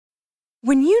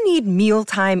When you need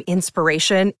mealtime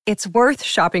inspiration, it's worth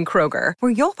shopping Kroger,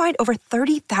 where you'll find over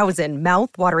 30,000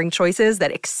 mouth-watering choices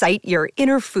that excite your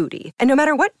inner foodie. And no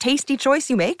matter what tasty choice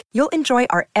you make, you'll enjoy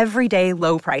our everyday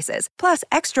low prices, plus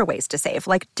extra ways to save,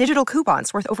 like digital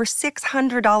coupons worth over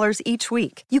 $600 each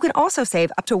week. You can also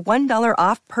save up to $1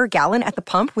 off per gallon at the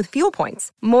pump with fuel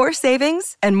points. More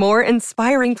savings and more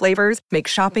inspiring flavors make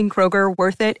shopping Kroger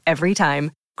worth it every time.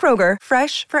 Kroger,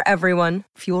 fresh for everyone.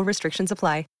 Fuel restrictions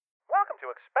apply.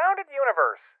 Expounded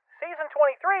Universe, Season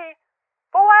 23,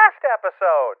 the last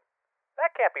episode.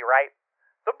 That can't be right.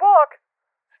 The book,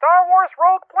 Star Wars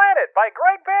Rogue Planet by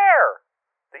Greg Bear.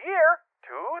 The year,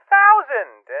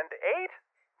 2008?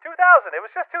 2000, it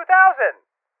was just 2000.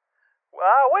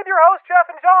 With your hosts,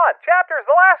 Jeff and John. Chapters,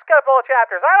 the last couple of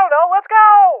chapters. I don't know, let's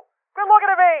go! Good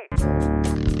looking at me!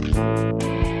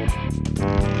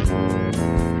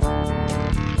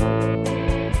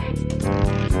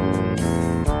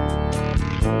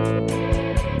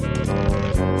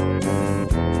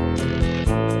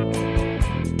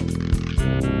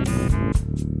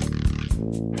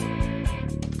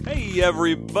 Hey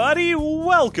everybody,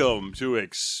 welcome to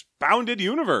Expounded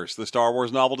Universe, the Star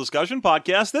Wars novel discussion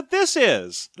podcast that this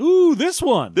is. Ooh, this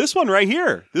one. This one right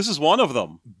here. This is one of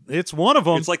them. It's one of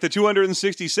them. It's like the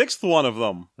 266th one of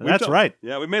them. That's right.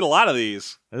 Yeah, we made a lot of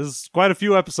these. There's quite a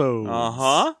few episodes.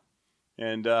 Uh-huh.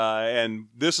 And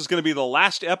this is going to be the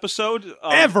last episode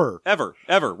ever.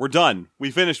 We're done.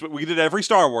 We finished. We did every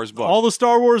Star Wars book. All the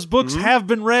Star Wars books have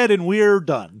been read, and we're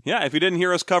done. Yeah, if you didn't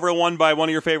hear us cover one by one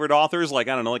of your favorite authors, like,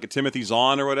 I don't know, like a Timothy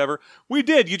Zahn or whatever, we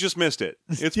did. You just missed it.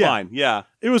 It's fine. Yeah.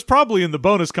 It was probably in the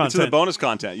bonus content. It's in the bonus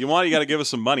content. You got to give us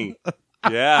some money.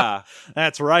 Yeah.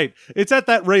 That's right. It's at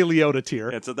that Ray Liotta tier.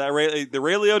 It's at that the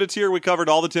Ray Liotta tier. We covered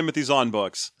all the Timothy Zahn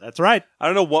books. That's right. I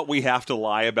don't know what we have to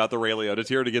lie about the Ray Liotta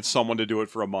tier to get someone to do it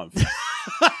for a month.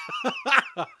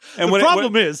 And the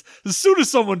problem is, as soon as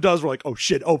someone does, we're like, oh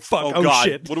shit, oh fuck, oh God.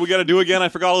 shit. What do we got to do again? I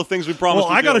forgot all the things we promised.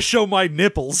 Well, I got to show my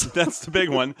nipples. That's the big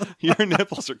one. Your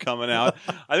nipples are coming out.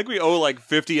 I think we owe like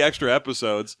 50 extra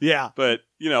episodes. Yeah. But,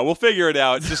 we'll figure it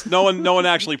out. Just no one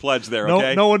actually pledged there,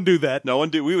 okay? No one do that. No one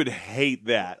do. We would hate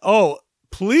that. Oh,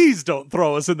 please don't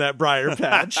throw us in that briar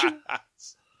patch.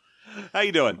 How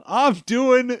you doing? I'm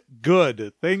doing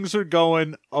good. Things are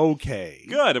going okay.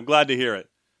 Good. I'm glad to hear it.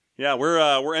 Yeah,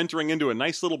 we're entering into a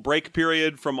nice little break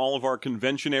period from all of our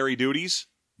conventionary duties.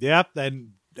 Yep, and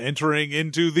entering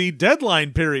into the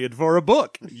deadline period for a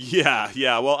book.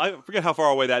 Yeah. Well, I forget how far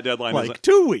away that deadline is. Like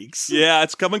 2 weeks. Yeah,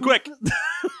 it's coming quick.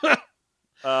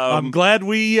 I'm glad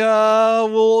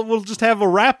we'll just have a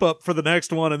wrap up for the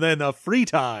next one and then free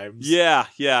times. Yeah,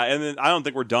 and then I don't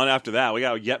think we're done after that. We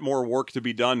got yet more work to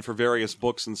be done for various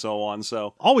books and so on.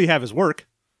 So all we have is work.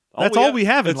 That's all we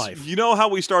have in life. You know how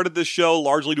we started this show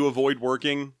largely to avoid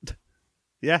working?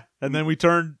 Yeah, and then we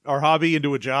turned our hobby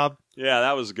into a job. Yeah,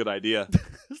 that was a good idea.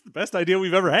 It's the best idea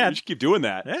we've ever had. We should keep doing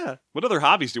that. Yeah. What other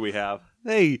hobbies do we have?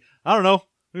 Hey, I don't know.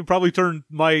 We can probably turn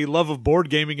my love of board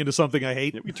gaming into something I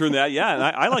hate. Yeah, we can turn that, yeah. And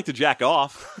I like to jack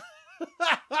off.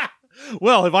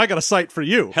 Well, if I got a site for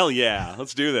you. Hell yeah,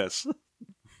 let's do this.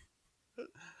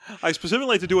 I specifically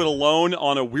like to do it alone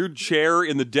on a weird chair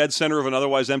in the dead center of an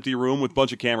otherwise empty room with a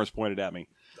bunch of cameras pointed at me.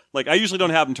 Like, I usually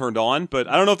don't have them turned on, but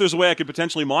I don't know if there's a way I could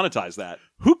potentially monetize that.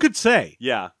 Who could say?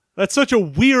 Yeah. That's such a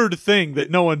weird thing that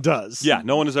no one does. Yeah,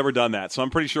 no one has ever done that, so I'm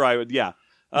pretty sure I would, yeah.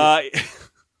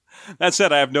 That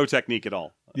said, I have no technique at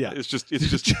all. Yeah. It's just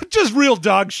just real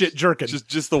dog shit jerking.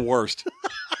 Just the worst.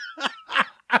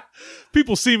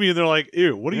 People see me and they're like,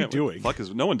 ew, what are you doing? Fuck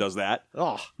is no one does that.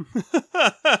 Oh.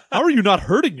 How are you not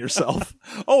hurting yourself?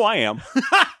 Oh, I am.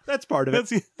 That's part of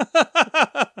it.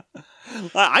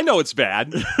 I know it's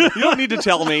bad. You don't need to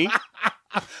tell me.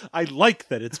 I like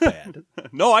that it's bad.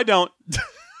 No, I don't.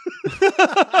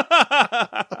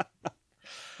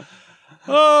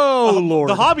 Oh, Lord.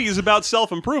 The hobby is about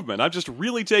self-improvement. I've just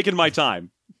really taken my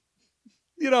time.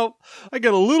 I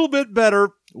get a little bit better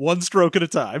one stroke at a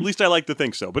time. At least I like to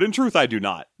think so. But in truth, I do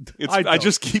not. I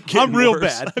just keep getting I'm real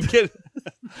worse. bad.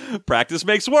 Practice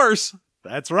makes worse.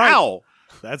 That's right. Ow.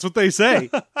 That's what they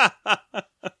say.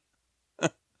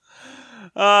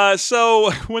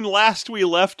 So, when last we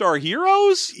left our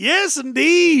heroes? Yes,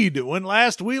 indeed. When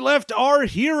last we left our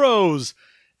heroes,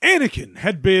 Anakin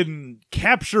had been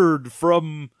captured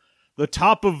from the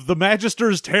top of the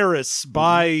Magister's Terrace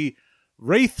by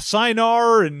Wraith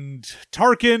Sinar and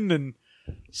Tarkin and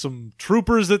some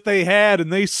troopers that they had,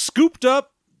 and they scooped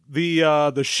up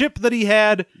the ship that he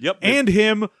had and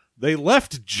him. They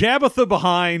left Jabbatha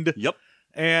behind. Yep.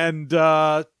 And,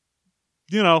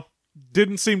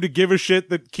 didn't seem to give a shit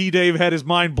that Key Dave had his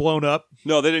mind blown up.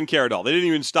 No, they didn't care at all. They didn't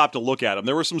even stop to look at him.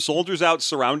 There were some soldiers out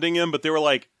surrounding him, but they were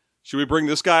like, should we bring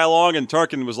this guy along? And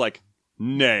Tarkin was like,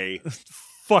 nay.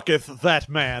 Fucketh that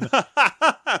man.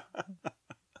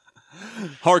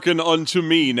 Hearken unto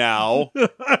me now.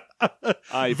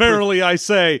 Verily I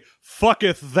say,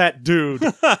 fucketh that dude.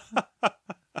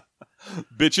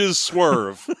 Bitches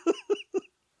swerve.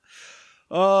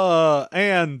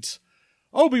 And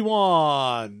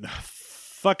Obi-Wan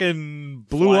fucking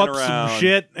blew Flying up around. some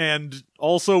shit and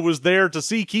also was there to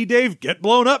see Key Dave get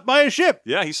blown up by a ship.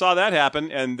 Yeah, he saw that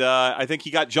happen, and I think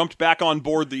he got jumped back on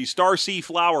board the Starseed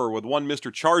Flower with one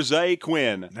Mr. Charzay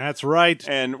Quinn. That's right.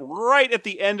 And right at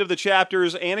the end of the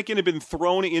chapters, Anakin had been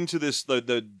thrown into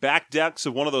the back decks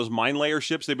of one of those mine layer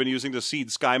ships they've been using to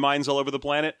seed sky mines all over the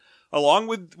planet, along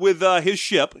with his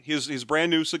ship, his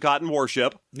brand new Sokatan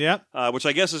warship. Yeah. Which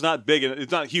I guess is not big, and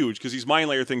it's not huge because these mine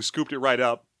layer things scooped it right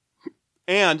up.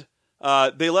 And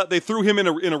they threw him in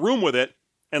a room with it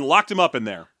and locked him up in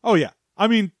there. Oh, yeah. I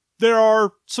mean, there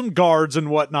are some guards and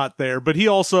whatnot there, but he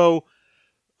also,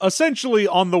 essentially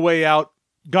on the way out,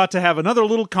 got to have another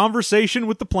little conversation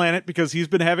with the planet because he's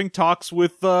been having talks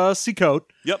with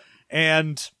Seacoat. Yep.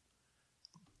 And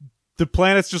the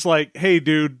planet's just like, hey,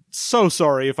 dude, so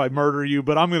sorry if I murder you,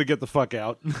 but I'm going to get the fuck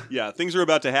out. Yeah, things are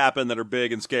about to happen that are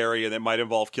big and scary, and it might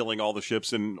involve killing all the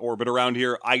ships in orbit around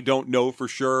here. I don't know for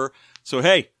sure. So,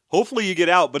 hey, hopefully you get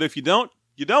out, but if you don't,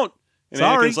 you don't. And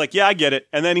Sorry. Anakin's like, yeah, I get it.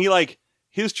 And then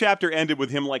his chapter ended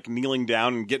with him, kneeling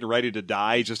down and getting ready to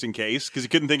die just in case, because he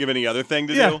couldn't think of any other thing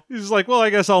to Yeah. do. He's like, well, I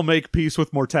guess I'll make peace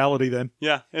with mortality then.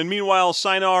 Yeah, and meanwhile,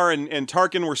 Sinar and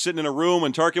Tarkin were sitting in a room,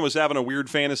 and Tarkin was having a weird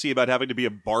fantasy about having to be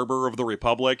a barber of the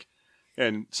Republic.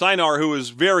 And Sinar, who was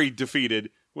very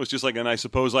defeated, was just like, and I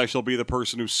suppose I shall be the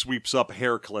person who sweeps up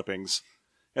hair clippings.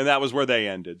 And that was where they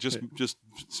ended. Just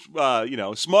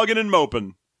smugging and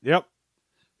moping. Yep.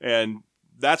 And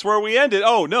that's where we ended.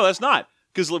 Oh, no, that's not.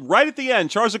 Because right at the end,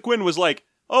 Charzay Quinn was like,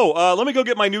 let me go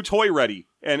get my new toy ready.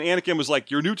 And Anakin was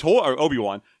like, your new toy? Or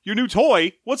Obi-Wan, your new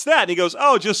toy? What's that? And he goes,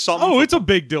 oh, just something. Oh, it's a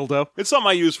big dildo. It's something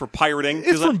I use for pirating.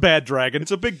 It's from Bad Dragon.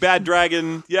 It's a big bad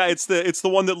dragon. Yeah, it's the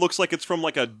one that looks like it's from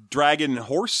a dragon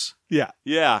horse. Yeah.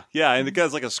 Yeah, and it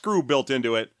has a screw built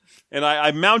into it. And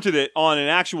I mounted it on an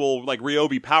actual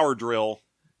Ryobi power drill.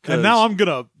 And now I'm going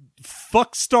to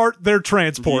fuck start their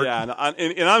transport. Yeah,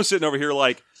 and I'm sitting over here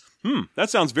like, that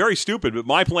sounds very stupid, but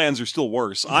my plans are still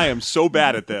worse. I am so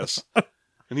bad at this.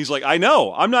 And he's like, I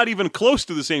know. I'm not even close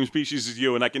to the same species as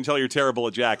you, and I can tell you're terrible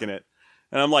at jacking it.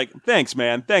 And I'm like, thanks,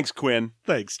 man. Thanks, Quinn.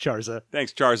 Thanks, Charzay.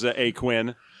 Thanks, Charzay A.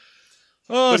 Quinn.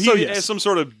 But he yes. has some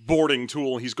sort of boarding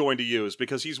tool he's going to use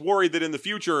because he's worried that in the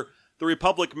future, the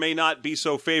Republic may not be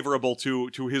so favorable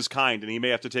to his kind, and he may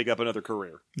have to take up another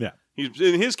career. Yeah.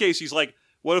 In his case, he's like,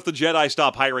 what if the Jedi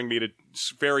stop hiring me to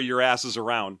ferry your asses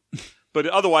around? But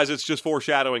otherwise, it's just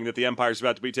foreshadowing that the Empire's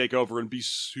about to take over and be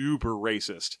super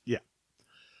racist. Yeah.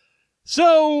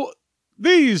 So,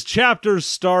 these chapters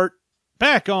start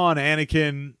back on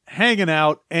Anakin hanging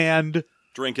out and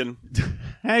Drinking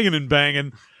hanging and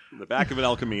banging. in the back of an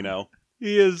El Camino.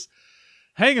 He is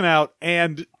hanging out,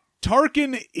 and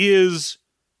Tarkin is,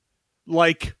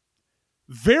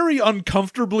 very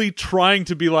uncomfortably trying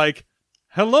to be like,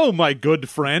 hello, my good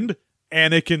friend,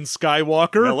 Anakin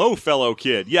Skywalker. Hello, fellow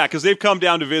kid. Yeah, because they've come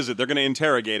down to visit. They're going to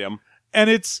interrogate him. And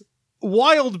it's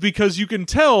wild because you can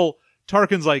tell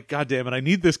Tarkin's like, God damn it, I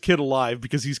need this kid alive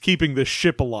because he's keeping this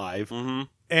ship alive. Mm-hmm.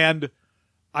 And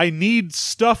I need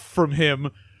stuff from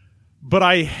him, but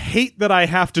I hate that I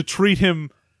have to treat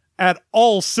him at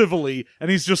all civilly. And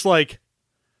he's just like,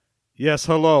 yes,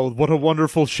 hello, what a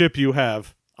wonderful ship you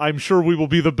have. I'm sure we will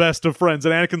be the best of friends.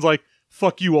 And Anakin's like,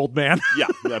 fuck you, old man.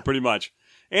 Yeah, pretty much.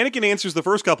 Anakin answers the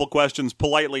first couple questions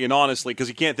politely and honestly because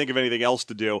he can't think of anything else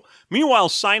to do. Meanwhile,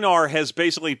 Sinar has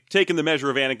basically taken the measure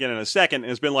of Anakin in a second and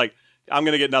has been like, I'm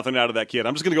going to get nothing out of that kid.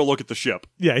 I'm just going to go look at the ship.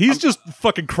 Yeah, he's just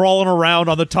fucking crawling around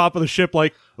on the top of the ship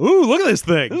like, ooh, look at this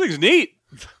thing. This looks neat.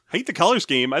 Hate the color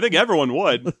scheme. I think everyone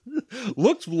would.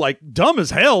 Looks dumb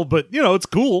as hell, but, it's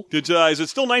cool. Is it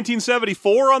still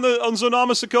 1974 on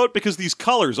Zonama Sukkot? Because these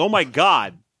colors, oh my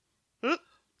god.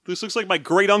 This looks like my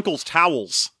great uncle's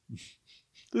towels.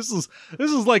 This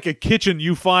is like a kitchen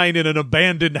you find in an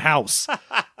abandoned house.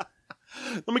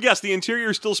 Let me guess, the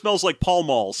interior still smells like Pall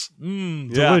Malls.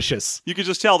 Delicious. You could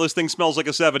just tell this thing smells like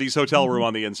a 70s hotel room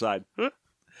on the inside.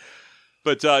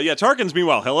 But, Tarkin's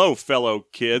meanwhile, hello, fellow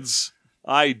kids.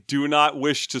 I do not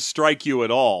wish to strike you at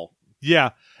all.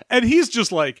 Yeah, and he's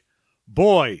just like,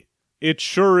 boy, it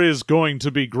sure is going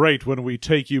to be great when we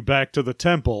take you back to the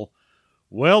temple.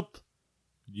 Welp,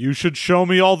 you should show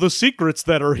me all the secrets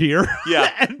that are here.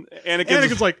 Yeah,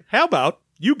 Anakin's like, how about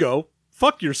you go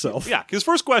fuck yourself? Yeah, his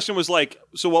first question was like,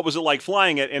 so what was it like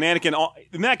flying it? And Anakin,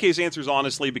 in that case, answers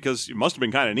honestly because it must have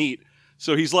been kind of neat.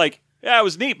 So he's like, yeah, it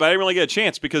was neat, but I didn't really get a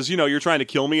chance because, you're trying to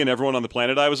kill me and everyone on the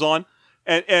planet I was on.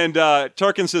 And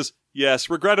Tarkin says, yes,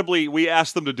 regrettably, we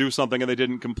asked them to do something and they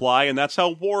didn't comply, and that's how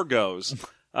war goes.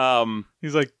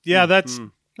 He's like, yeah,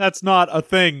 that's not a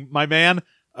thing, my man.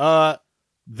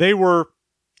 They were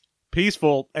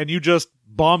peaceful and you just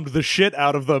bombed the shit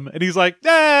out of them. And he's like,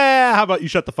 how about you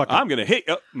shut the fuck up? I'm going to hit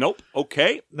you. Nope.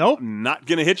 Okay. Nope. Not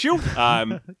going to hit you.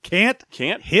 Can't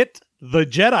hit the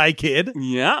Jedi kid.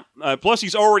 Yeah. Plus,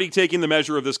 he's already taking the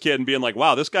measure of this kid and being like,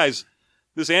 wow, this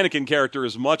Anakin character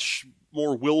is much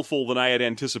more willful than I had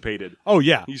anticipated. Oh,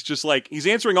 yeah. He's just like, he's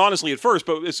answering honestly at first,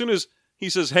 but as soon as he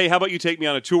says, hey, how about you take me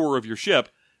on a tour of your ship?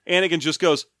 Anakin just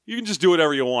goes, you can just do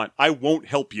whatever you want. I won't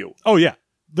help you. Oh, yeah.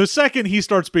 The second he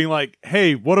starts being like,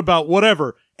 hey, what about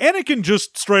whatever? Anakin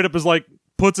just straight up is like,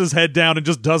 puts his head down and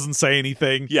just doesn't say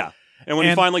anything. Yeah. And when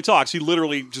he finally talks, he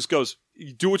literally just goes,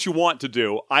 do what you want to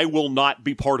do. I will not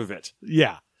be part of it.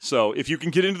 Yeah. So if you can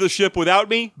get into the ship without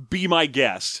me, be my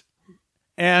guest.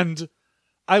 And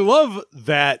I love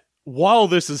that while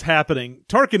this is happening,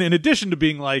 Tarkin, in addition to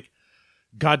being like,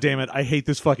 God damn it, I hate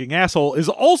this fucking asshole, is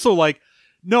also like,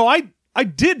 no, I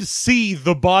did see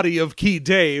the body of Key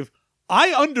Dave.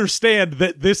 I understand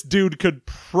that this dude could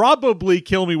probably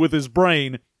kill me with his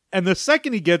brain. And the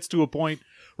second he gets to a point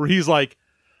where he's like,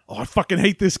 oh, I fucking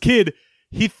hate this kid,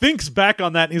 he thinks back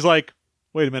on that and he's like,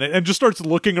 wait a minute, and just starts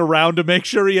looking around to make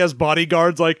sure he has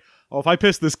bodyguards like, oh, if I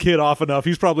piss this kid off enough,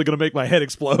 he's probably going to make my head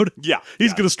explode. Yeah.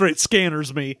 He's going to straight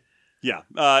scanners me. Yeah.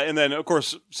 And then, of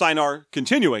course, Sinar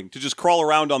continuing to just crawl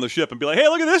around on the ship and be like, hey,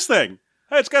 look at this thing.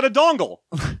 Hey, it's got a dongle.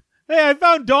 Hey, I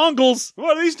found dongles.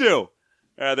 What do these do?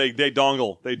 They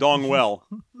dongle. They dong well.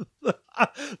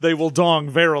 They will dong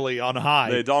verily on high.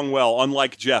 They dong well,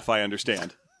 unlike Jeff, I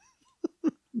understand.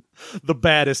 The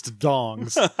baddest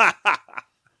dongs.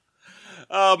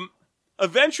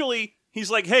 Eventually,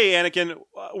 he's like, hey, Anakin,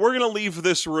 we're going to leave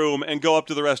this room and go up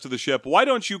to the rest of the ship. Why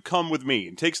don't you come with me?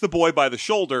 And takes the boy by the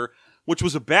shoulder, which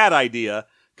was a bad idea,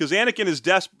 because Anakin is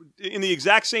in the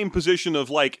exact same position of,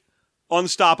 like,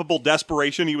 unstoppable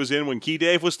desperation he was in when Key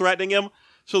Dave was threatening him.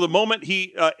 So the moment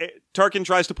Tarkin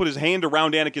tries to put his hand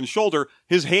around Anakin's shoulder,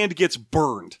 his hand gets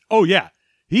burned. Oh, yeah.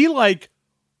 He, like,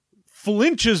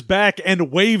 flinches back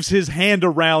and waves his hand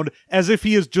around as if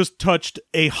he has just touched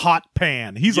a hot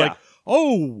pan. He's like,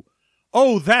 oh,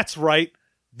 that's right.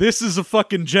 This is a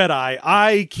fucking Jedi.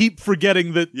 I keep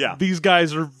forgetting that these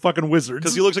guys are fucking wizards.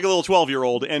 Because he looks like a little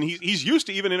 12-year-old, and he's used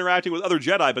to even interacting with other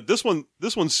Jedi, but this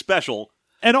one's special.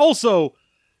 And also,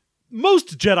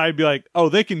 most Jedi would be like, oh,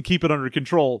 they can keep it under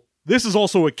control. This is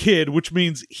also a kid, which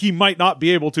means he might not be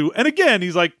able to. And again,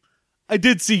 he's like, I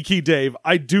did see Key Dave.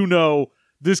 I do know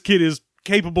this kid is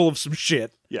capable of some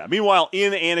shit. Yeah. Meanwhile,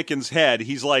 in Anakin's head,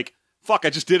 he's like, fuck,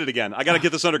 I just did it again. I got to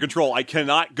get this under control. I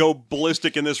cannot go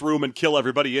ballistic in this room and kill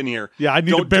everybody in here. Yeah, I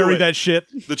need to bury that shit.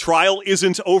 The trial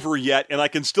isn't over yet, and I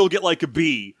can still get like a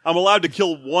B. I'm allowed to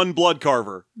kill one blood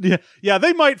carver. Yeah,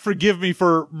 they might forgive me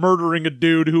for murdering a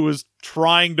dude who was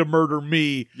trying to murder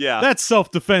me. Yeah. That's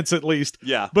self-defense at least.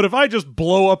 Yeah. But if I just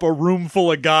blow up a room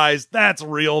full of guys, that's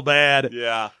real bad.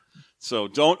 Yeah. So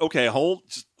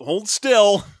hold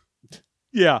still.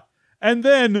 Yeah. And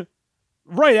then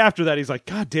right after that, he's like,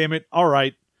 God damn it. All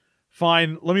right,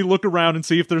 fine. Let me look around and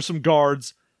see if there's some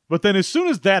guards. But then as soon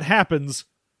as that happens,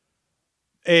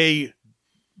 a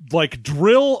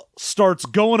drill starts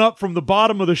going up from the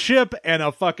bottom of the ship and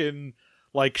a fucking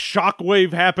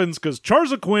shockwave happens because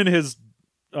Charza Quinn has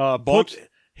put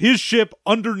his ship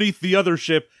underneath the other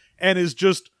ship and is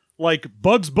just like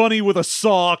Bugs Bunny with a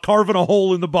saw carving a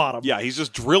hole in the bottom. Yeah, he's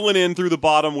just drilling in through the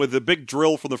bottom with the big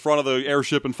drill from the front of the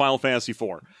airship in Final Fantasy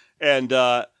IV. And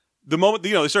the moment,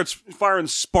 they start firing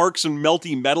sparks and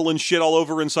melty metal and shit all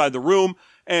over inside the room.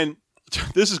 And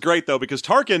this is great, though, because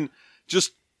Tarkin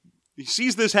he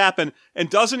sees this happen and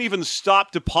doesn't even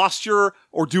stop to posture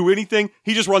or do anything.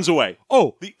 He just runs away.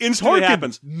 Oh, the instant it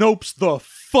happens. Nopes the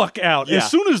fuck out. Yeah.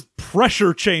 As soon as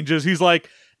pressure changes, he's like,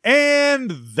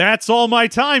 and that's all my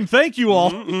time. Thank you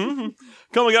all. Mm-hmm.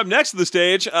 Coming up next to the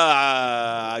stage,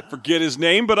 I forget his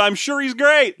name, but I'm sure he's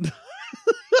great.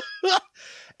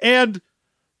 And,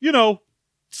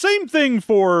 same thing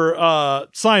for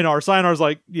Sinar. Sinar's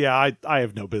like, yeah, I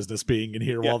have no business being in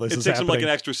here while this is happening. It takes him like an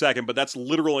extra second, but that's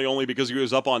literally only because he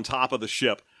was up on top of the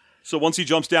ship. So once he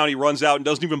jumps down, he runs out and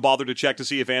doesn't even bother to check to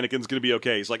see if Anakin's going to be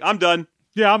okay. He's like, I'm done.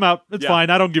 Yeah, I'm out. It's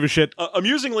fine. I don't give a shit.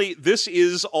 Amusingly, this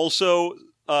is also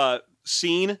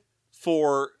scene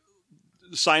for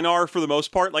Sinar for the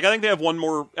most part. Like, I think they have one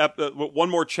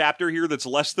more chapter here that's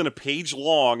less than a page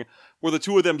long where the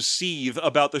two of them seethe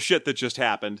about the shit that just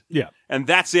happened. Yeah. And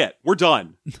that's it. We're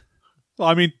done. Well,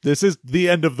 I mean, this is the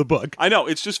end of the book. I know.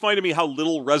 It's just funny to me how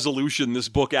little resolution this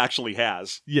book actually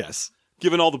has, Yes.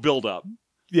 given all the buildup.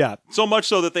 Yeah. So much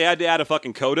so that they had to add a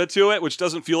fucking coda to it, which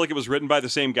doesn't feel like it was written by the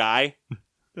same guy.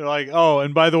 They're like, oh,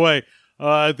 and by the way,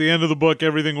 at the end of the book,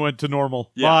 everything went to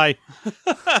normal. Yeah. Bye.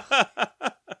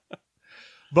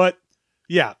 But,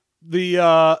 yeah,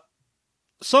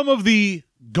 some of the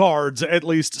guards, at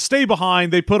least, stay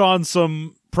behind. They put on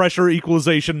some pressure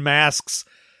equalization masks,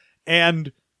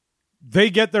 and they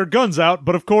get their guns out.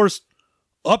 But, of course,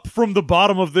 up from the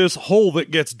bottom of this hole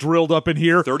that gets drilled up in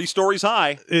here, 30 stories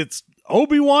high. it's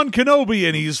Obi-Wan Kenobi,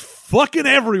 and he's fucking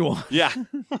everyone. Yeah.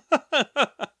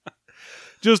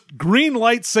 Just green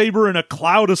lightsaber and a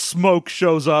cloud of smoke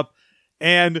shows up,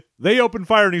 and they open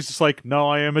fire, and he's just like, no,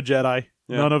 I am a Jedi.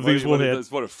 Yeah. None of these will hit.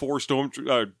 What, 4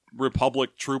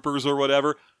 Republic troopers or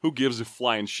whatever? Who gives a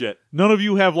flying shit? None of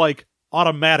you have, like,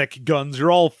 automatic guns.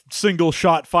 You're all single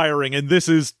shot firing, and this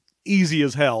is easy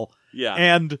as hell. Yeah.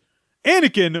 And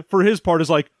Anakin, for his part, is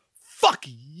like, fuck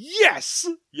yes!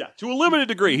 Yeah, to a limited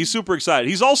degree. He's super excited.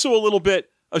 He's also a little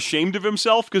bit ashamed of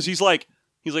himself because he's like,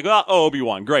 oh,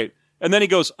 Obi-Wan, great. And then he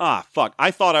goes, fuck,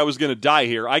 I thought I was going to die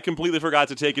here. I completely forgot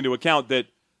to take into account that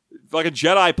like a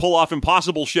Jedi pull off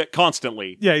impossible shit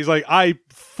constantly. Yeah, he's like, I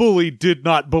fully did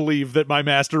not believe that my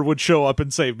master would show up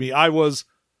and save me. I was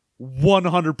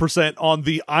 100% on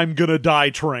the I'm gonna die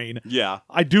train. Yeah.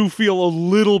 I do feel a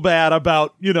little bad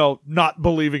about, not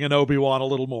believing in Obi-Wan a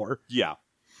little more. Yeah.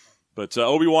 But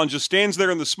Obi-Wan just stands there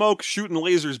in the smoke, shooting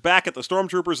lasers back at the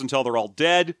stormtroopers until they're all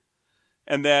dead.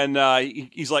 And then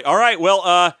he's like, all right, well,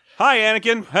 hi,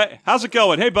 Anakin. Hey, how's it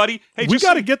going? Hey, buddy. Hey, We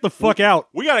gotta get the fuck out.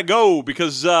 We gotta go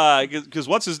because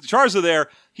what's his Charza there?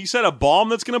 He said a bomb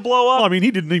that's gonna blow up. Well, I mean,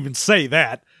 he didn't even say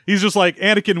that. He's just like,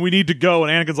 Anakin, we need to go.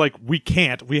 And Anakin's like, we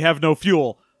can't. We have no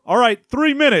fuel. All right,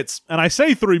 3 minutes. And I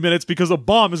say 3 minutes because a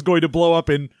bomb is going to blow up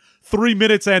in 3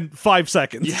 minutes and 5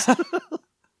 seconds. Yeah.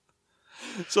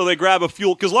 So they grab a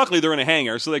fuel, because luckily they're in a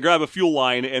hangar, so they grab a fuel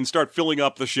line and start filling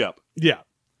up the ship. Yeah.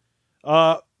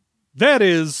 That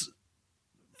is,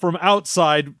 from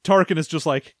outside, Tarkin is just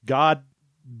like, God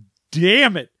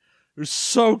damn it. We're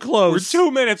so close. We're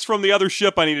 2 minutes from the other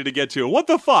ship I needed to get to. What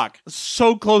the fuck?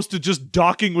 So close to just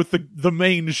docking with the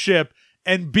main ship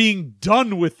and being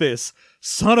done with this.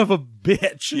 Son of a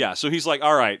bitch. Yeah, so he's like,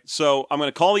 all right, so I'm going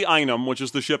to call the Einam, which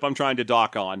is the ship I'm trying to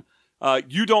dock on.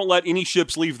 You don't let any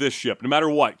ships leave this ship, no matter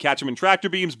what. Catch them in tractor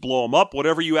beams, blow them up,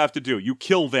 whatever you have to do. You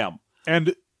kill them.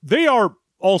 And they are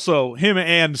also, him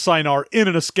and Sinar, in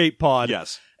an escape pod.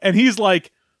 Yes. And he's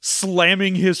like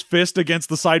slamming his fist against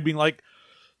the side, being like,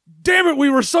 damn it, we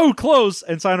were so close.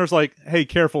 And Sinar's like, hey,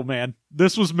 careful, man.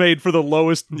 This was made for the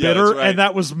lowest bidder, that's right. and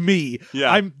that was me.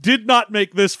 Yeah. I did not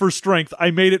make this for strength.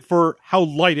 I made it for how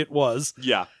light it was.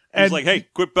 Yeah. And He's like, hey,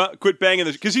 quit banging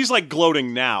this. Because he's like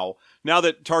gloating now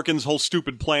that Tarkin's whole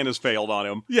stupid plan has failed on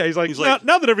him. Yeah, he's like,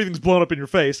 now that everything's blown up in your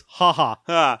face,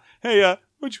 haha. Hey,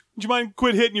 would you mind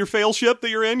quit hitting your fail ship that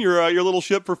you're in, your little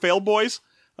ship for failed boys?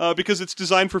 Because it's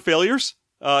designed for failures,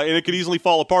 and it could easily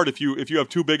fall apart if you have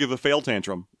too big of a fail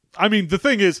tantrum. I mean, the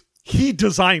thing is, he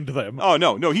designed them. Oh,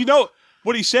 no,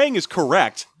 what he's saying is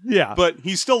correct. Yeah. But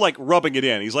he's still, like, rubbing it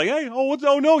in. He's like, hey, oh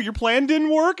no, your plan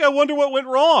didn't work? I wonder what went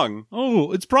wrong.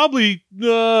 Oh, it's probably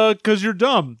because you're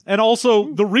dumb. And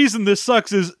also, the reason this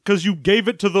sucks is because you gave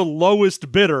it to the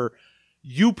lowest bidder.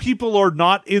 You people are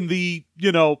not in the,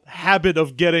 habit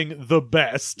of getting the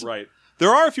best. Right.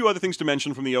 There are a few other things to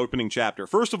mention from the opening chapter.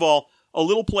 First of all, a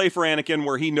little play for Anakin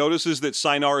where he notices that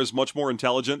Sinar is much more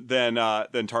intelligent than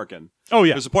Tarkin. Oh,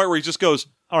 yeah. There's a point where he just goes,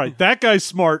 all right, that guy's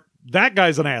smart. That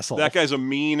guy's an asshole. that guy's a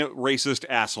mean, racist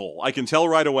asshole. I can tell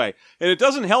right away. And it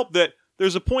doesn't help that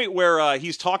there's a point where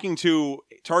he's talking to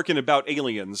Tarkin about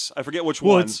aliens. I forget which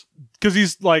ones. Because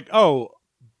he's like,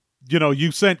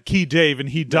 you sent Key Dave and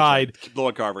he died.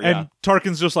 Lord Carver, and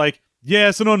Tarkin's just like, yeah,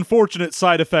 it's an unfortunate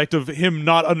side effect of him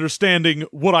not understanding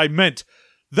what I meant.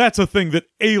 That's a thing that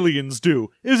aliens do.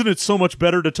 Isn't it so much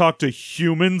better to talk to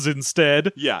humans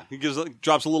instead? Yeah, he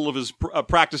drops a little of his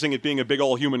practicing at being a big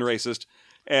ol' human racist.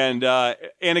 And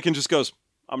Anakin just goes,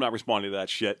 I'm not responding to that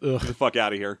shit. Ugh. Get the fuck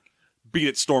out of here. Beat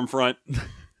it, Stormfront.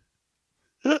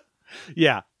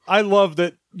 Yeah, I love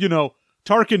that,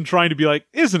 Tarkin trying to be like,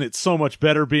 isn't it so much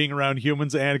better being around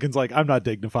humans? And Anakin's like, I'm not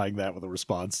dignifying that with a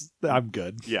response. I'm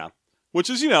good. Yeah. Which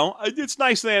is, it's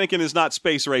nice that Anakin is not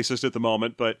space racist at the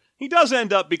moment, but he does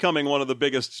end up becoming one of the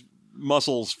biggest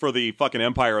muscles for the fucking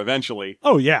Empire eventually.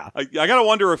 Oh, yeah. I gotta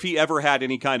wonder if he ever had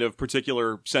any kind of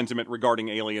particular sentiment regarding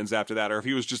aliens after that, or if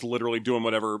he was just literally doing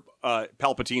whatever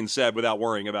Palpatine said without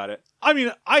worrying about it. I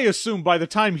mean, I assume by the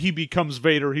time he becomes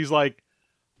Vader, he's like,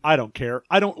 I don't care.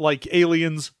 I don't like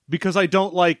aliens because I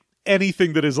don't like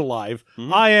anything that is alive.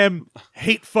 I am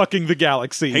hate fucking the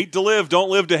galaxy. Hate to live, don't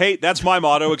live to hate. That's my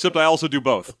motto, except I also do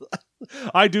both.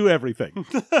 I do everything.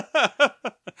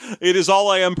 It is all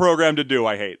I am programmed to do,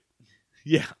 I hate.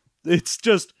 Yeah. It's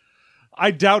just, I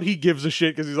doubt he gives a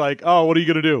shit because he's like, oh, what are you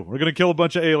going to do? We're going to kill a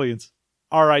bunch of aliens.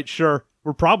 All right, sure.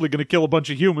 We're probably going to kill a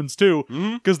bunch of humans too,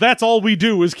 because that's all we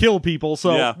do is kill people,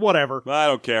 so whatever. I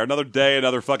don't care. Another day,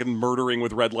 another fucking murdering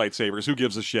with red lightsabers. Who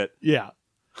gives a shit? Yeah.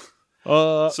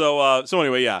 So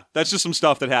anyway, yeah. That's just some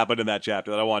stuff that happened in that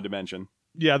chapter that I wanted to mention.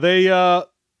 Yeah, they,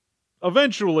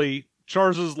 eventually,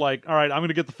 Charles is like, all right, I'm going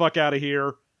to get the fuck out of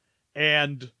here,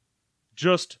 and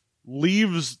just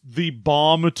leaves the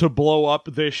bomb to blow up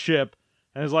this ship,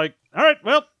 and is like, all right,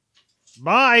 well,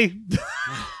 bye.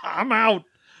 I'm out.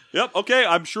 Yep, okay,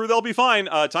 I'm sure they'll be fine.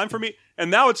 Time for me. And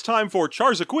now it's time for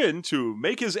Charza Quinn to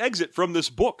make his exit from this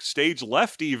book, stage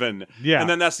left even. Yeah. And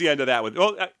then that's the end of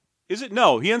that. Is it?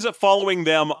 No, he ends up following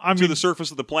them to the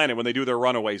surface of the planet when they do their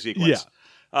runaway sequence.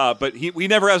 Yeah. But he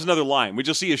never has another line. We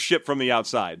just see his ship from the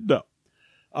outside. No.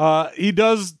 He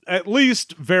does at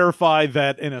least verify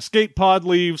that an escape pod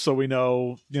leaves, so we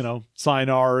know,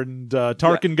 Sinar and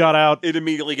Tarkin got out. It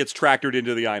immediately gets tractored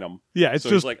into the item. Yeah, it's so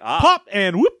just like, pop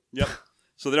and whoop. Yep.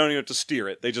 So they don't even have to steer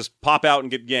it. They just pop out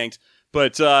and get yanked.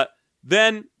 But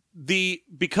then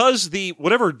because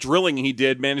whatever drilling he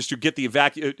did managed to get the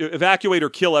evacuate or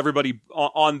kill everybody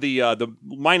on the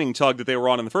mining tug that they were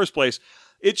on in the first place,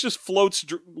 it just floats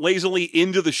lazily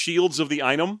into the shields of the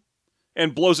item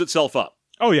and blows itself up.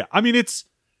 Oh yeah, I mean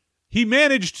he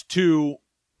managed to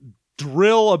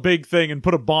drill a big thing and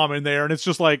put a bomb in there, and it's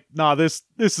just like, nah, this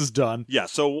is done. Yeah.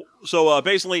 So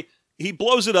basically, he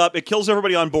blows it up, it kills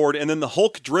everybody on board, and then the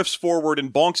Hulk drifts forward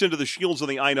and bonks into the shields of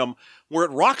the item, where it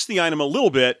rocks the item a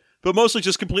little bit, but mostly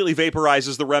just completely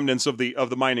vaporizes the remnants of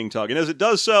the mining tug. And as it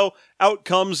does so, out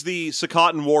comes the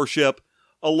Sakatan warship,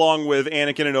 along with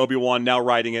Anakin and Obi-Wan now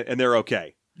riding it, and they're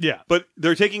okay. Yeah. But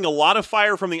they're taking a lot of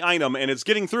fire from the item, and it's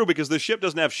getting through because the ship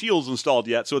doesn't have shields installed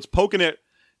yet, so it's poking it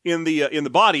in the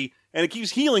body, and it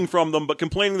keeps healing from them, but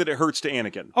complaining that it hurts to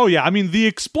Anakin. Oh yeah, I mean, the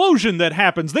explosion that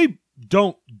happens, they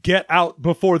don't get out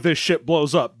before this ship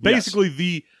blows up. Basically,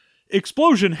 the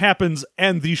explosion happens,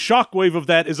 and the shockwave of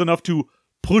that is enough to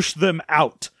push them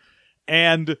out.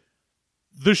 And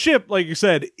the ship, like you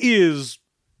said, is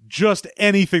just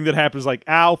anything that happens, like,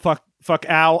 ow, fuck,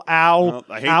 ow, Well,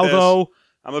 I hate ow, this. though.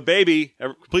 I'm a baby.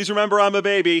 Please remember I'm a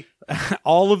baby.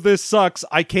 All of this sucks.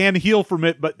 I can heal from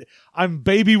it, but I'm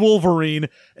baby Wolverine,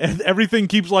 and everything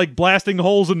keeps, like, blasting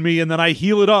holes in me, and then I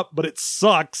heal it up, but it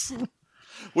sucks.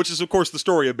 Which is, of course, the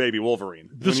story of Baby Wolverine.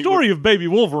 The story of Baby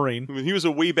Wolverine. When he was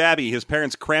a wee babby, his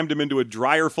parents crammed him into a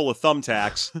dryer full of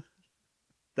thumbtacks.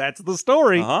 That's the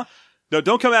story. Uh-huh. No,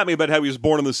 don't come at me about how he was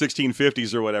born in the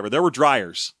 1650s or whatever. There were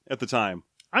dryers at the time.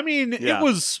 I mean, it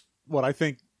was, what, I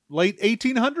think, late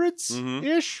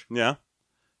 1800s-ish? Yeah.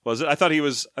 Was it? I thought he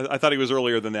was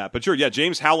earlier than that. But sure, yeah,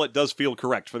 James Howlett does feel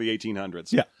correct for the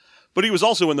 1800s. Yeah. But he was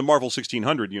also in the Marvel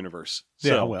 1600 universe.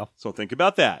 So, yeah, well. So think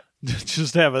about that.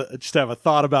 just have a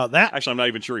thought about that. Actually, I'm not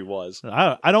even sure he was.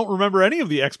 I don't remember any of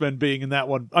the X-Men being in that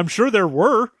one. I'm sure there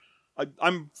were. I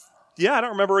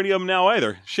don't remember any of them now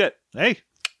either. Shit. Hey.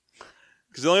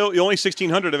 Because the only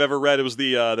 1600 I've ever read, it was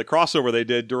the crossover they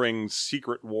did during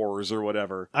Secret Wars or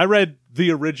whatever. I read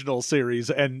the original series,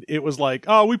 and it was like,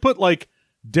 oh, we put, like,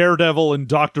 Daredevil and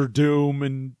Doctor Doom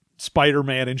and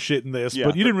Spider-Man and shit in this,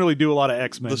 but you didn't really do a lot of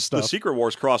X-Men stuff. The Secret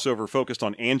Wars crossover focused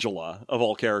on Angela, of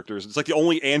all characters. It's like the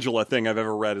only Angela thing I've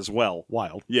ever read as well.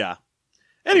 Wild. Yeah.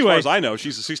 Anyway. As far as I know,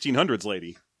 she's a 1600s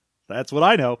lady. That's what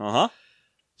I know. Uh-huh.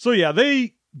 So yeah,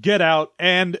 they get out,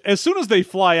 and as soon as they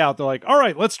fly out, they're like, all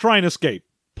right, let's try and escape.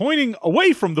 Pointing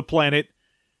away from the planet,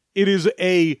 it is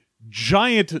a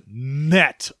giant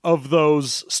net of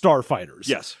those starfighters.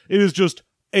 Yes. It is just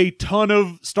a ton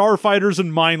of starfighters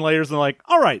and mine layers, and they're like,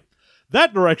 all right,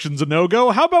 that direction's a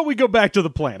no-go. How about we go back to the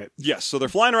planet? Yes, so they're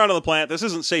flying around on the planet. This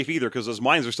isn't safe either because those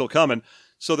mines are still coming.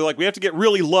 So they're like, we have to get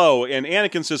really low. And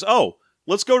Anakin says, oh,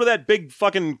 let's go to that big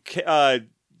fucking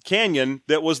canyon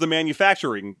that was the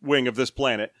manufacturing wing of this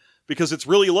planet because it's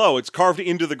really low. It's carved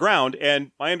into the ground.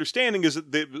 And my understanding is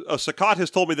that Sakat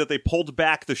has told me that they pulled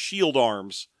back the shield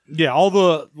arms. Yeah, all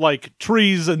the like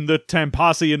trees and the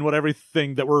Tampasi and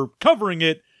everything that were covering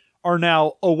it are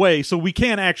now away, so we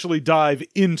can actually dive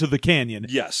into the canyon.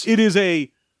 Yes. It is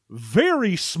a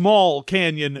very small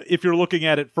canyon if you're looking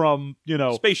at it from,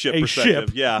 Spaceship a perspective,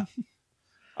 ship. yeah.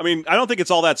 I mean, I don't think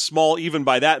it's all that small even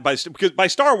because by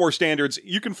Star Wars standards,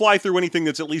 you can fly through anything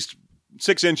that's at least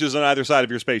 6 inches on either side of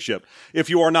your spaceship if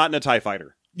you are not in a TIE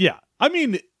fighter. Yeah. I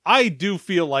mean, I do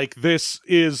feel like this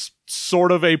is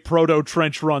sort of a proto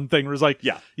trench run thing where it's like,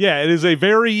 Yeah. it is a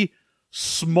very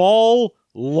small,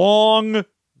 long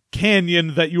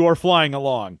canyon that you are flying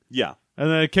along. Yeah. And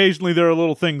then occasionally there are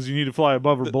little things you need to fly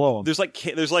above or below them. There's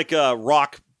like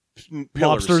rock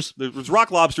pillars. Lobsters. There's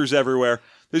rock lobsters everywhere.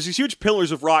 There's these huge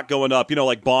pillars of rock going up,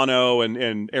 like Bono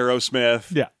and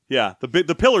Aerosmith. Yeah. Yeah,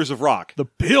 the pillars of rock. The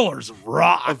Pillars of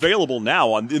Rock. Available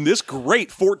now in this great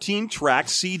 14-track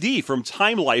CD from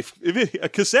Time Life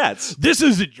cassettes. This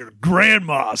isn't your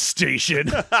grandma's station.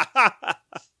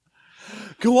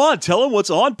 Go on, tell them what's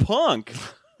on Punk.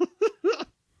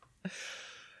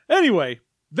 Anyway,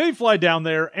 they fly down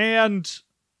there and,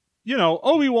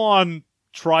 Obi-Wan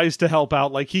tries to help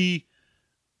out. Like, he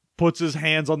puts his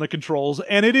hands on the controls,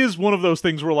 and it is one of those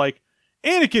things where, like,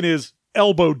 Anakin is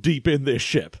elbow deep in this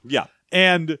ship. Yeah.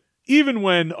 And even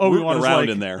when Obi-Wan is around like,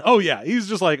 in there. oh yeah, he's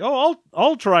just like,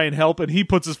 I'll try and help, and he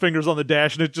puts his fingers on the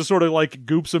dash, and it just sort of like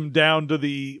goops him down to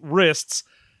the wrists,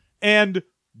 and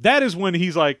that is when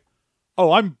he's like,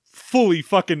 oh, I'm fully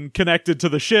fucking connected to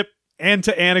the ship and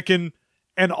to Anakin,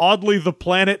 and oddly the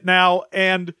planet now,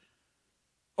 and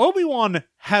Obi-Wan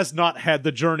has not had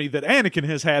the journey that Anakin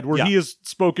has had, where he has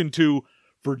spoken to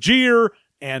Vergir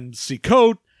and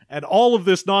Sikot and all of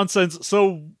this nonsense.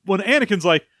 So when Anakin's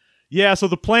like, yeah, so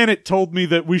the planet told me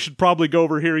that we should probably go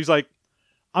over here, he's like,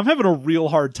 I'm having a real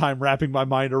hard time wrapping my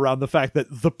mind around the fact that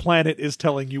the planet is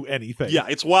telling you anything. Yeah,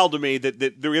 it's wild to me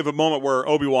that we have a moment where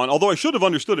Obi-Wan, although I should have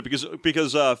understood it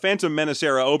because Phantom Menace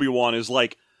era Obi-Wan is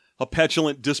like a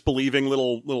petulant, disbelieving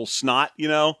little snot,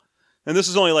 And this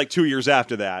is only like 2 years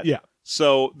after that. Yeah.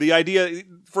 So the idea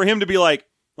for him to be like,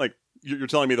 you're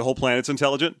telling me the whole planet's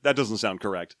intelligent? That doesn't sound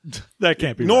correct. That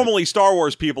can't be Normally, Star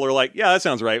Wars people are like, yeah, that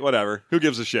sounds right, whatever. Who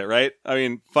gives a shit, right? I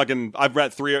mean, I've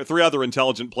read three other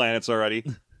intelligent planets already.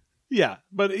 Yeah,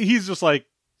 but he's just like,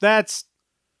 that's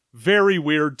very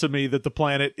weird to me that the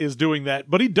planet is doing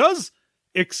that. But he does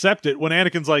accept it when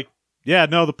Anakin's like, yeah,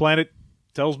 no, the planet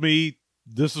tells me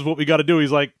this is what we got to do.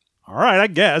 He's like, all right, I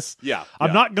guess. Yeah.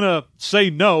 I'm not going to say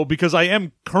no because I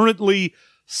am currently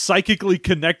psychically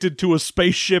connected to a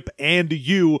spaceship and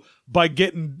you by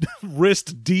getting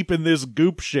wrist deep in this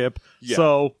goop ship. Yeah.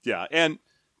 So yeah, and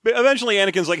eventually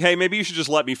Anakin's like, hey, maybe you should just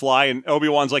let me fly, and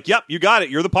Obi-Wan's like, yep, you got it,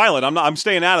 you're the pilot, I'm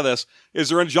staying out of this. Is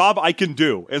there a job I can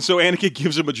do? And so Anakin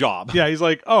gives him a job. Yeah, he's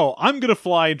like, oh, I'm gonna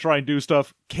fly and try and do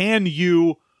stuff. Can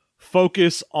you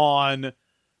focus on,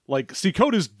 like,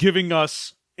 Sikot is giving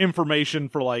us information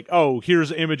for, like, oh,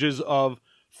 here's images of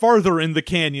farther in the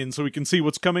canyon so we can see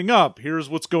what's coming up. Here's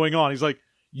what's going on. He's like,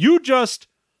 you just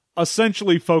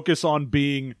essentially focus on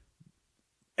being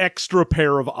extra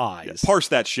pair of eyes. Yeah, parse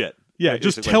that shit. Yeah,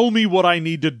 basically. just tell me what I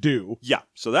need to do. Yeah,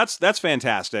 so that's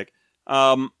fantastic.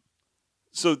 So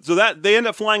that they end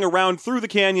up flying around through the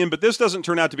canyon, but this doesn't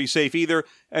turn out to be safe either.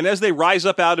 And as they rise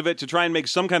up out of it to try and make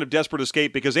some kind of desperate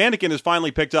escape, because Anakin has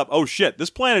finally picked up, oh shit,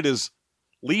 this planet is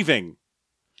leaving.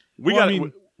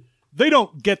 They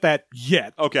don't get that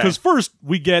yet. Okay. Because first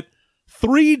we get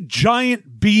 3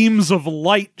 giant beams of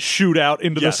light shoot out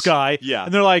into the sky. Yeah.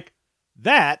 And they're like,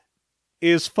 that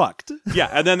is fucked. Yeah,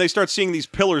 and then they start seeing these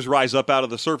pillars rise up out of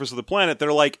the surface of the planet.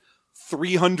 They're like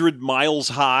 300 miles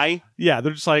high. Yeah,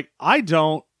 they're just like,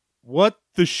 what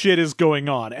the shit is going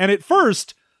on? And at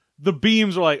first, the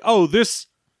beams are like, oh, this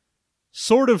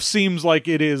sort of seems like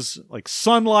it is like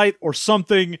sunlight or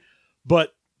something,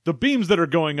 but the beams that are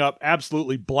going up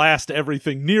absolutely blast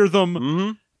everything near them.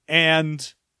 Mm-hmm.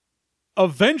 And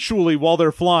eventually, while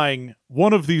they're flying,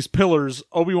 one of these pillars,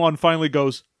 Obi-Wan finally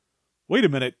goes, wait a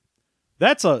minute,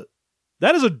 that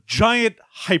is a giant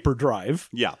hyperdrive.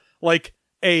 Yeah. Like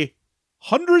a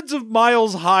hundreds of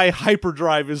miles high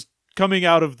hyperdrive is coming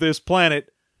out of this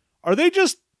planet. Are they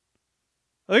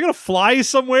going to fly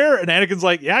somewhere? And Anakin's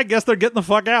like, yeah, I guess they're getting the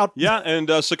fuck out. Yeah, and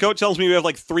Sikot tells me we have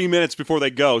like 3 minutes before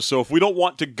they go, so if we don't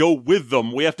want to go with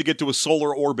them, we have to get to a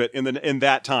solar orbit in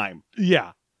that time.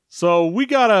 Yeah. So we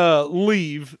gotta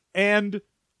leave, and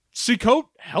Sikot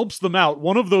helps them out.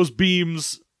 One of those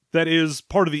beams that is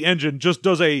part of the engine just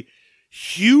does a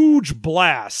huge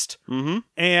blast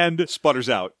and sputters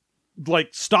out.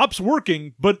 Like, stops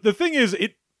working, but the thing is,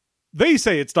 they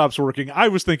say it stops working. I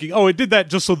was thinking, it did that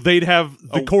just so they'd have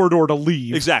the corridor to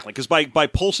leave. Exactly, because by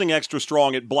pulsing extra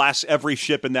strong, it blasts every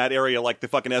ship in that area like the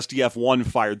fucking SDF-1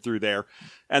 fired through there.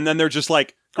 And then they're just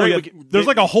like, great. There's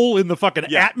like a hole in the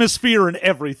fucking atmosphere and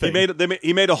everything.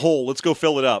 He made a hole. Let's go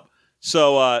fill it up.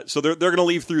 So they're going to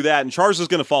leave through that, and Charles is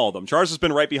going to follow them. Charles has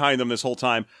been right behind them this whole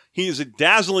time. He is a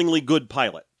dazzlingly good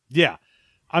pilot. Yeah.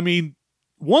 I mean,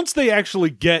 once they actually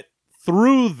get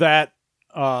through that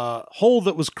hole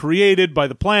that was created by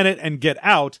the planet and get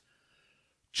out,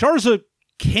 Charza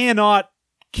cannot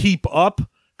keep up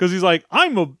because he's like,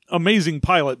 I'm an amazing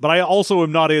pilot, but I also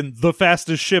am not in the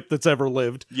fastest ship that's ever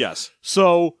lived. Yes.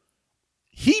 So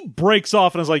he breaks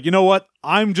off and is like, you know what?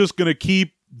 I'm just going to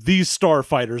keep these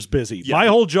starfighters busy. Yeah. My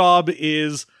whole job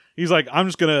is, he's like, I'm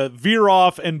just going to veer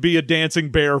off and be a dancing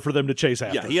bear for them to chase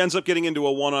after. Yeah, he ends up getting into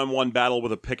a one-on-one battle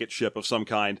with a picket ship of some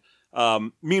kind.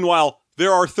 Meanwhile,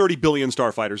 there are 30 billion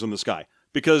starfighters in the sky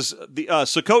because the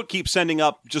Sukkot keeps sending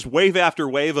up just wave after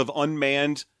wave of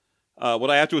unmanned,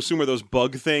 what I have to assume are those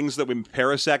bug things that we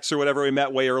parasects or whatever we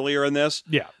met way earlier in this.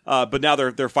 Yeah. But now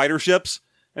they're fighter ships,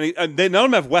 and none of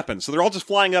them have weapons, so they're all just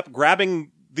flying up,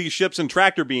 grabbing these ships and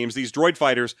tractor beams, these droid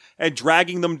fighters, and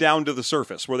dragging them down to the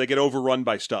surface where they get overrun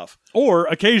by stuff. Or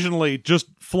occasionally just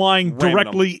flying Random.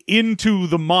 directly into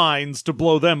the mines to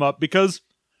blow them up because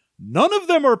none of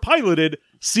them are piloted.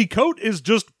 Sukkot is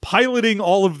just piloting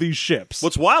all of these ships.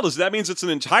 What's wild is that means it's an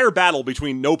entire battle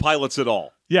between no pilots at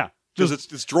all. Yeah. Because it's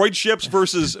droid ships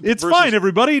versus... It's versus, fine,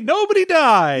 everybody. Nobody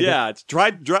died. Yeah, it's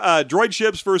droid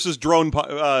ships versus drone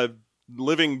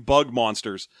living bug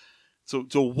monsters. So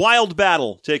it's a wild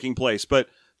battle taking place, but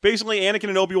basically Anakin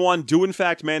and Obi-Wan do in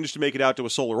fact manage to make it out to a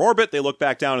solar orbit. They look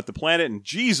back down at the planet, and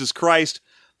Jesus Christ,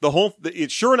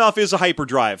 it sure enough is a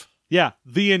hyperdrive. Yeah,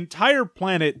 the entire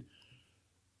planet,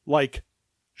 like,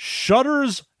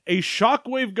 shudders, a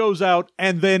shockwave goes out,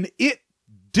 and then it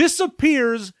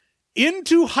disappears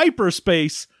into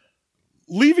hyperspace,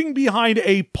 leaving behind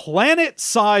a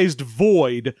planet-sized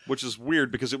void. Which is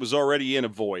weird because it was already in a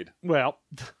void. Well...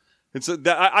 It's when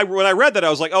I read that, I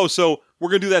was like, oh, so we're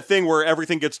going to do that thing where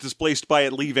everything gets displaced by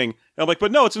it leaving. And I'm like,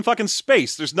 but no, it's in fucking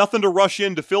space. There's nothing to rush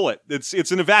in to fill it.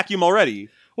 It's in a vacuum already.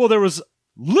 Well, there was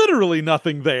literally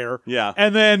nothing there. Yeah.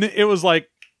 And then it was like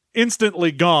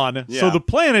instantly gone. Yeah. So the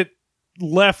planet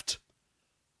left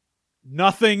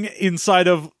nothing inside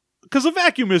of... Because a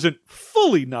vacuum isn't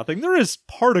fully nothing. There is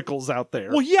particles out there.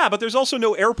 Well, yeah, but there's also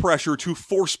no air pressure to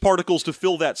force particles to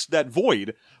fill that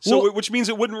void. So, which means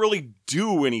it wouldn't really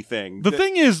do anything. The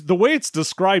thing is, the way it's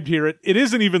described here, it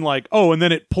isn't even like, oh, and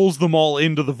then it pulls them all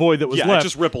into the void that was left. It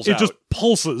just ripples out. It just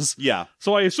pulses. Yeah.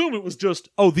 So I assume it was just,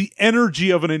 the energy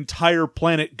of an entire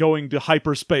planet going to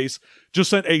hyperspace just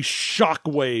sent a shock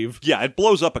wave. Yeah, it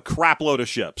blows up a crap load of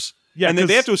ships. Yeah, and then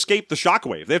they have to escape the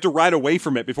shockwave. They have to ride away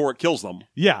from it before it kills them.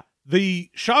 Yeah. The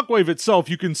shockwave itself,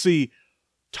 you can see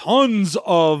tons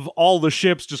of all the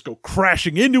ships just go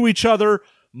crashing into each other.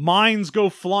 Mines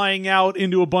go flying out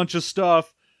into a bunch of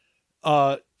stuff.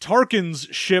 Tarkin's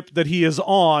ship that he is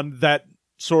on, that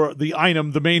sort of the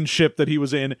Einam, the main ship that he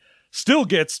was in, still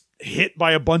gets hit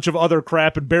by a bunch of other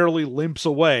crap and barely limps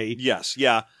away. Yes,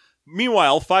 yeah.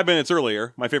 Meanwhile, 5 minutes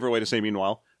earlier, my favorite way to say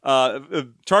meanwhile,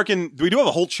 Tarkin, we do have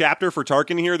a whole chapter for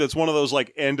Tarkin here that's one of those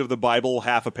like end of the Bible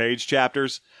half a page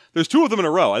chapters. There's two of them in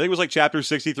a row. I think it was like chapters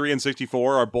 63 and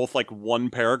 64 are both like one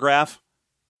paragraph.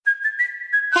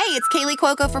 Hey, it's Kaylee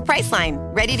Cuoco for Priceline.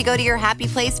 Ready to go to your happy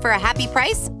place for a happy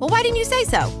price? Well, why didn't you say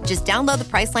so? Just download the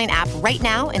Priceline app right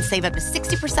now and save up to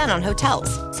 60% on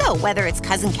hotels. So whether it's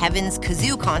Cousin Kevin's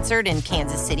Kazoo Concert in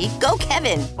Kansas City, go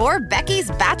Kevin, or Becky's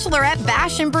Bachelorette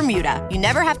Bash in Bermuda, you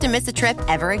never have to miss a trip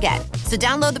ever again. So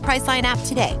download the Priceline app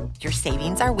today. Your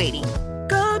savings are waiting.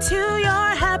 Go to your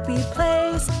happy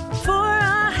place for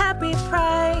a happy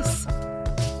price.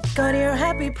 Go to your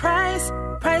happy price,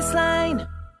 Priceline.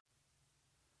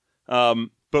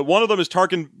 But one of them is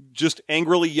Tarkin just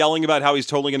angrily yelling about how he's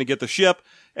totally going to get the ship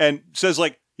and says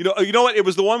like, you know what? It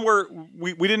was the one where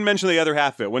we didn't mention the other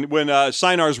half of it. When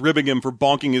Synar's ribbing him for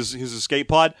bonking his escape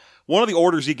pod, one of the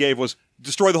orders he gave was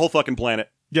destroy the whole fucking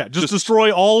planet. Yeah, just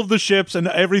destroy all of the ships and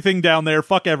everything down there.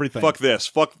 Fuck everything. Fuck this.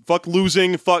 Fuck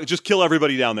losing. Just kill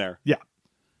everybody down there. Yeah.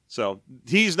 So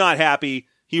he's not happy.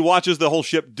 He watches the whole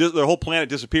ship, the whole planet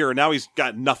disappear, and now he's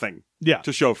got nothing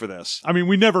to show for this. I mean,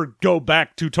 we never go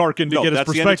back to Tarkin to get his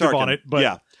perspective on it. But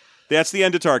yeah, that's the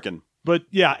end of Tarkin. But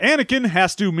yeah, Anakin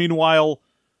has to, meanwhile,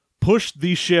 push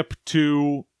the ship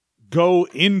to go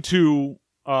into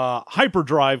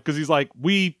hyperdrive because he's like,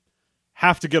 we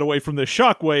have to get away from this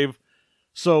shockwave.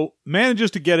 So manages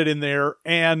to get it in there,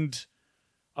 and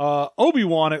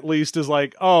Obi-Wan at least is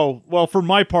like, oh, well, for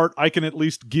my part, I can at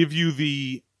least give you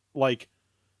the like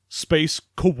space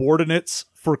coordinates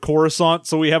for Coruscant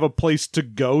so we have a place to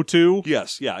go to.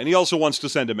 Yes, yeah. And he also wants to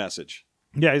send a message.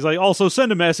 Yeah, he's like, also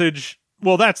send a message.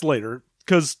 Well, that's later,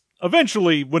 because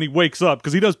eventually when he wakes up,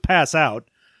 because he does pass out,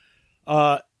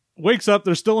 wakes up,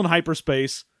 they're still in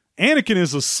hyperspace, Anakin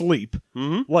is asleep,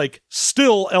 like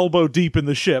still elbow deep in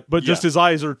the ship, but just his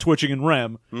eyes are twitching in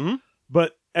REM.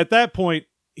 But at that point,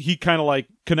 he kind of like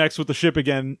connects with the ship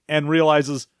again and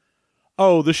realizes,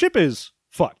 oh, the ship is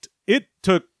fucked. It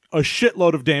took a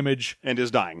shitload of damage And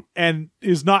is dying. and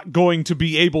is not going to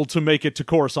be able to make it to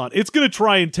Coruscant. It's going to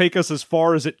try and take us as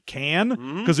far as it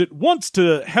can because it wants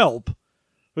to help.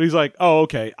 But he's like, oh,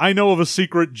 okay, I know of a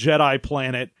secret Jedi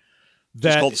planet It's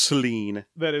that called Selene.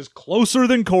 that is closer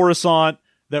than Coruscant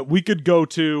that we could go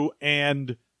to,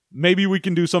 and maybe we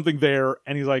can do something there.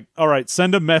 And he's like, all right,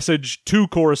 send a message to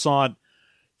Coruscant.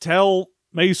 Tell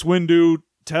Mace Windu,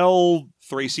 tell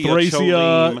Thracia, Thracia,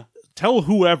 Cholim. tell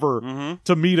whoever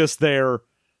to meet us there,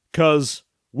 because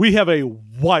we have a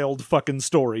wild fucking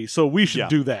story, so we should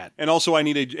do that. And also, I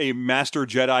need a Master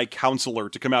Jedi counselor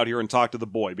to come out here and talk to the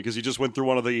boy, because he just went through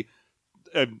one of the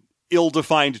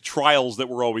ill-defined trials that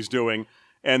we're always doing,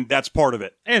 and that's part of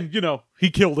it. And, he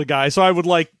killed a guy, so I would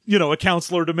like, a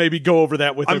counselor to maybe go over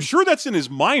that with him. I'm sure that's in his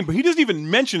mind, but he doesn't even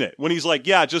mention it when he's like,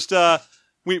 yeah, just,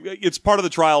 it's part of the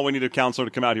trial. We need a counselor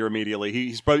to come out here immediately.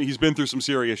 He's been through some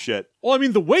serious shit. Well, I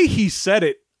mean, the way he said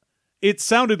it, it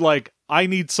sounded like, I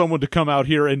need someone to come out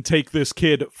here and take this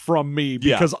kid from me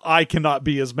because I cannot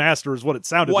be his master, is what it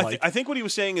sounded like. I think what he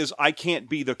was saying is, I can't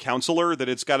be the counselor, that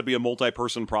it's got to be a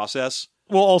multi-person process.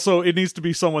 Well, also, it needs to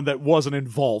be someone that wasn't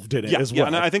involved in it as well. Yeah,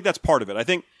 and I think that's part of it. I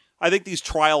think these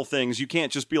trial things, you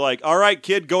can't just be like, all right,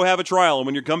 kid, go have a trial, and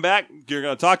when you come back, you're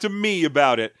going to talk to me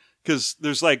about it. Because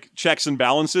there's like checks and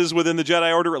balances within the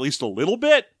Jedi Order, at least a little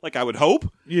bit, like I would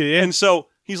hope. Yeah. And so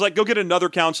he's like, go get another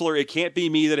counselor. It can't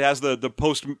be me that has the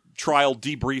post-trial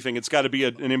debriefing. It's got to be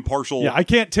an impartial... Yeah, I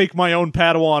can't take my own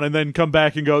Padawan and then come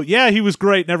back and go, yeah, he was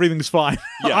great and everything's fine.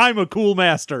 Yeah. I'm a cool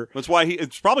master. That's why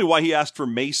it's probably why he asked for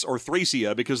Mace or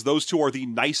Thracia, because those two are the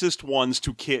nicest ones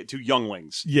to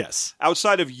younglings. Yes.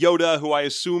 Outside of Yoda, who I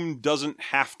assume doesn't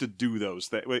have to do those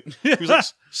things. He was like,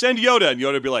 send Yoda, and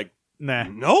Yoda would be like, nah.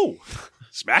 no.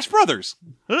 Smash Brothers.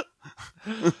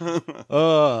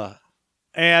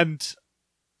 And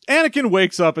Anakin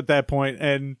wakes up at that point,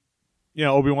 and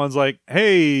Obi-Wan's like,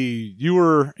 hey, you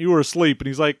were asleep, and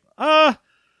he's like,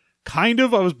 kind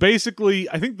of. I was basically,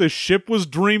 I think the ship was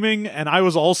dreaming, and I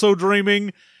was also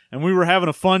dreaming, and we were having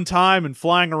a fun time and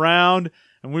flying around,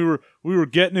 and we were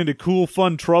getting into cool,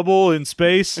 fun trouble in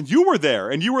space. And you were there,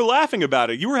 and you were laughing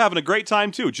about it. You were having a great time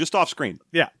too, just off screen.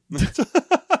 Yeah.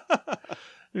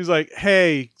 He's like,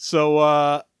 hey, so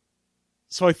I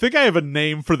think I have a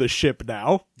name for the ship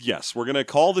now. Yes, we're going to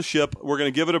call the ship. We're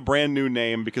going to give it a brand new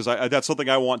name because that's something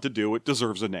I want to do. It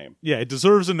deserves a name. Yeah, it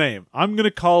deserves a name. I'm going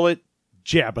to call it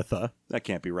Jabbatha. That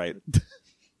can't be right.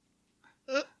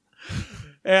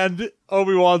 And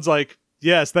Obi-Wan's like,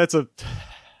 yes, that's a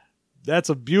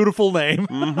beautiful name.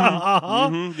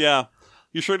 Yeah.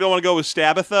 You sure you don't want to go with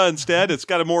Stabbatha instead? It's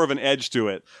got more of an edge to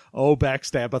it. Oh,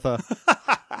 Backstabbatha.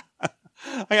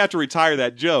 I have to retire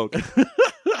that joke.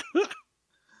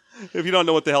 If you don't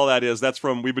know what the hell that is, that's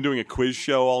from, we've been doing a quiz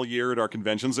show all year at our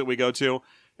conventions that we go to,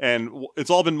 and it's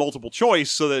all been multiple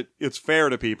choice so that it's fair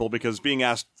to people, because being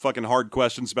asked fucking hard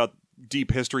questions about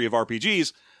deep history of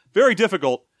RPGs, very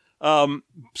difficult.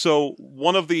 So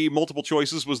one of the multiple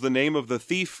choices was the name of the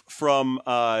thief from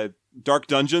Dark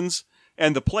Dungeons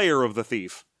and the player of the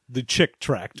thief. The Chick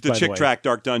Tract, The Chick Tract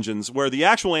Dark Dungeons, where the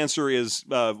actual answer is,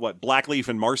 Blackleaf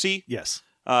and Marcy? Yes.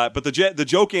 But the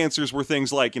joke answers were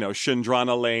things like,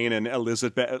 Shindrana Lane and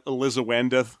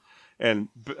Elizawendeth and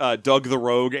Doug the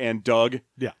Rogue and Doug.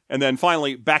 Yeah. And then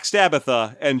finally,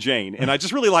 Backstabbatha and Jane. And I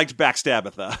just really liked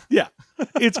Backstabbatha. Yeah.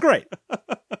 It's great.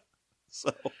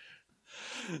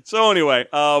 So anyway,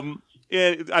 now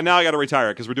I got to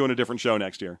retire it because we're doing a different show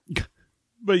next year.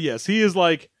 But yes, he is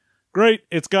like, great,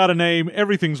 it's got a name,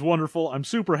 everything's wonderful, I'm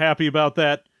super happy about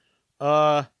that.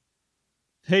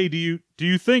 Hey, do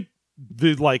you think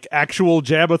the actual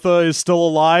Jabbatha is still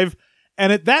alive?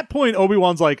 And at that point,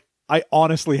 Obi-Wan's like, I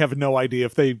honestly have no idea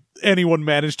if anyone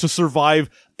managed to survive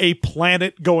a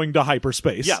planet going to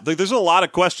hyperspace. Yeah, there's a lot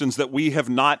of questions that we have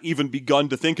not even begun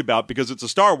to think about because it's a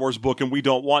Star Wars book and we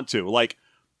don't want to. Like,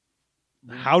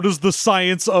 how does the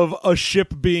science of a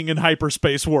ship being in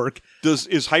hyperspace work?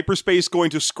 Is hyperspace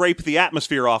going to scrape the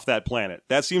atmosphere off that planet?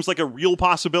 That seems like a real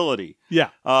possibility.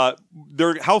 Yeah. How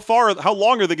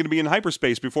long are they going to be in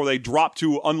hyperspace before they drop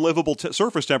to unlivable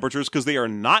surface temperatures because they are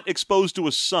not exposed to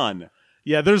a sun?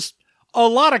 Yeah, there's a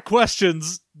lot of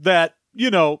questions that,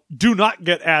 do not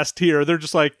get asked here. They're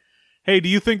just like, hey, do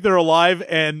you think they're alive?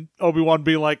 And Obi-Wan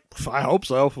being like, I hope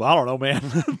so. I don't know, man.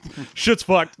 Shit's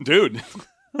fucked. Dude.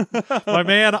 My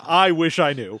man, I wish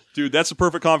I knew. Dude, that's a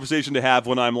perfect conversation to have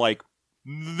when I'm like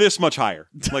this much higher.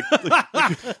 Like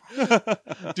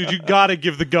Dude, you gotta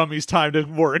give the gummies time to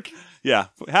work. yeah,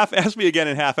 ask me again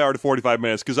in half hour to 45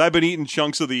 minutes, because I've been eating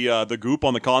chunks of the goop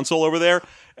on the console over there,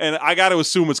 and I got to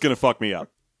assume it's going to fuck me up.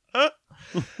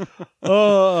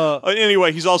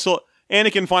 Anyway,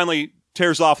 Anakin finally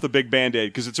tears off the big Band-Aid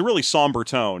because it's a really somber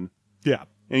tone. Yeah.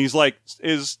 And he's like,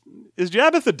 is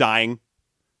Jabba dying?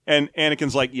 And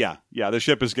Anakin's like, yeah, the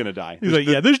ship is going to die. He's like,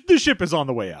 the ship is on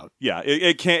the way out. Yeah,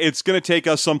 it can't. It's going to take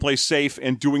us someplace safe,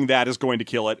 and doing that is going to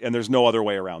kill it, and there's no other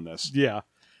way around this. Yeah.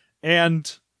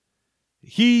 And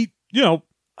he,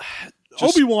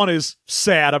 Obi-Wan is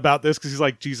sad about this because he's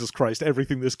like, Jesus Christ,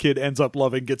 everything this kid ends up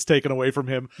loving gets taken away from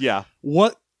him. Yeah.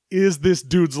 What is this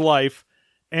dude's life?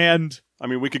 And I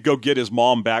mean, we could go get his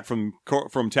mom back from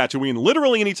Tatooine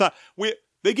literally anytime.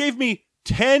 They gave me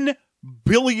 10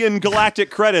 billion galactic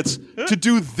credits to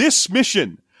do this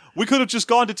mission. We could have just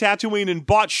gone to Tatooine and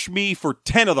bought Shmi for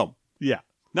 10 of them. Yeah.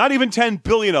 Not even 10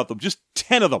 billion of them, just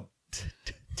 10 of them.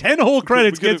 10 whole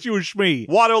credits gets you a Shmi.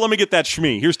 Watto, let me get that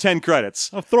Shmi. Here's 10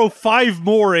 credits. I'll throw 5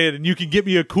 more in and you can get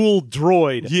me a cool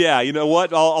droid. Yeah, you know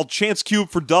what? I'll chance cube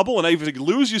for double, and if you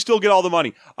lose, you still get all the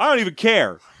money. I don't even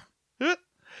care.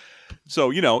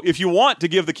 So, if you want to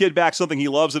give the kid back something he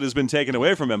loves that has been taken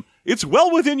away from him, it's well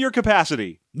within your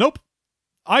capacity. Nope.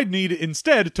 I'd need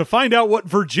instead to find out what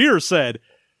Vergir said.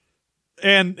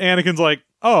 And Anakin's like,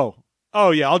 oh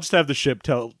yeah, I'll just have the ship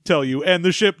tell you. And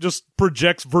the ship just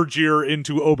projects Vergir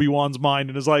into Obi-Wan's mind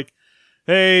and is like,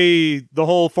 hey, the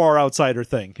whole Far Outsider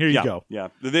thing. Here you go. Yeah,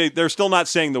 they're still not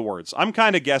saying the words. I'm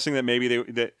kind of guessing that maybe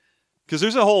because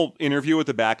there's a whole interview at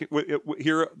the back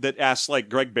here that asks like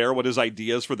Greg Bear what his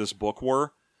ideas for this book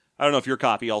were. I don't know if your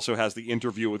copy also has the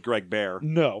interview with Greg Bear.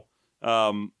 No.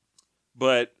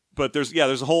 But there's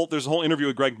a whole interview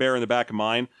with Greg Bear in the back of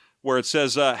mine where it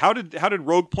says, how did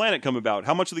Rogue Planet come about?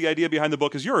 How much of the idea behind the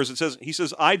book is yours? He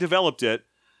says, I developed it,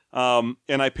 and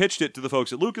I pitched it to the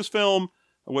folks at Lucasfilm.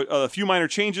 A few minor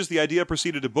changes. The idea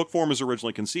proceeded to book form as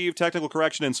originally conceived. Technical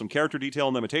correction and some character detail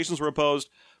and limitations were opposed,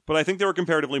 but I think they were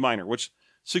comparatively minor, which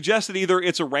suggests that either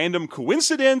it's a random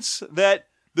coincidence that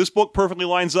this book perfectly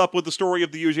lines up with the story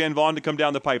of the Yuuzhan Vong to come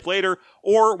down the pipe later,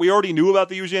 or we already knew about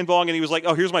the Yuuzhan Vong and he was like,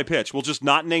 oh, here's my pitch. We'll just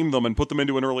not name them and put them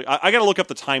into an early... I got to look up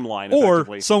the timeline,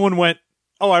 effectively. Or someone went,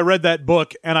 oh, I read that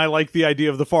book and I like the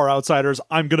idea of the Far Outsiders.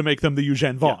 I'm going to make them the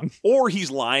Yuuzhan Vong. Yeah. Or he's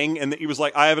lying and he was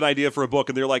like, I have an idea for a book,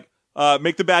 and they're like,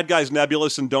 make the bad guys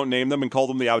nebulous and don't name them and call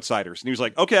them the Outsiders. And he was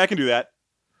like, okay, I can do that.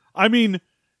 I mean,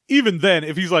 even then,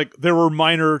 if he's like, there were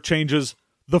minor changes,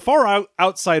 the Far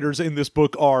Outsiders in this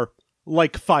book are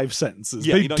like 5 sentences.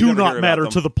 Yeah, they do not matter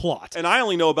to the plot. And I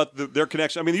only know about their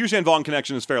connection. I mean, the Yuuzhan Vong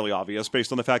connection is fairly obvious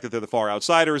based on the fact that they're the Far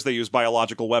Outsiders. They use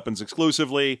biological weapons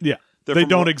exclusively. Yeah. They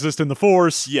don't exist in the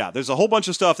Force. Yeah, there's a whole bunch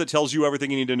of stuff that tells you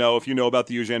everything you need to know if you know about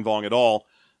the Yuuzhan Vong at all.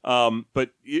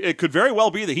 But it could very well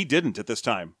be that he didn't at this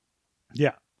time.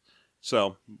 Yeah.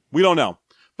 So, we don't know.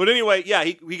 But anyway, yeah,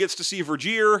 he gets to see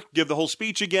Vergir, give the whole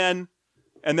speech again,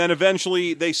 and then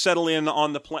eventually they settle in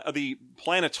on the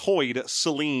planetoid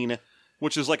Selene,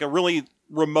 which is like a really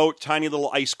remote, tiny little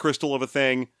ice crystal of a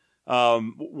thing,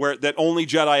 where that only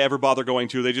Jedi ever bother going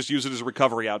to. They just use it as a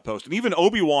recovery outpost. And even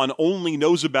Obi-Wan only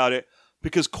knows about it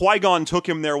because Qui-Gon took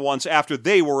him there once after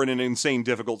they were in an insane,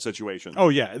 difficult situation. Oh,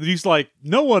 yeah. He's like,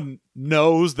 no one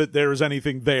knows that there's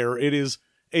anything there. It is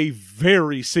a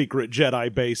very secret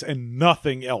Jedi base and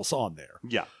nothing else on there.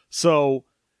 Yeah. So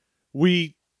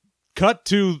we cut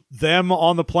to them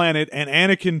on the planet and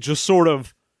Anakin just sort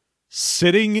of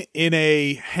sitting in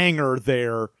a hangar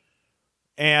there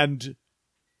and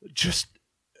just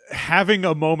having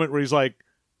a moment where he's like,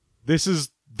 this is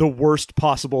the worst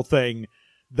possible thing,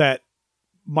 that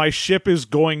my ship is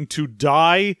going to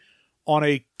die on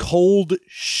a cold,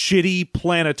 shitty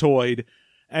planetoid.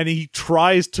 And he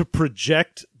tries to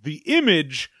project the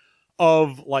image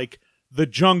of like the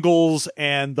jungles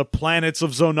and the planets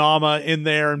of Zonama in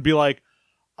there and be like,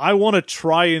 I want to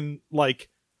try and like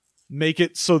make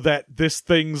it so that this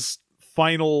thing's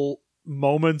final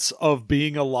moments of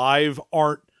being alive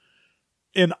aren't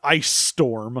an ice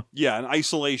storm. Yeah, an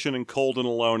isolation and cold and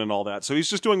alone and all that. So he's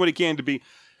just doing what he can to be.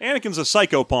 Anakin's a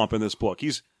psychopomp in this book.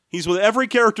 He's with every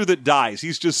character that dies.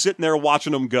 He's just sitting there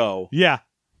watching them go. Yeah.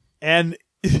 And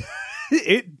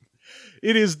it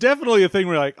is definitely a thing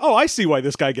where you're like, oh, I see why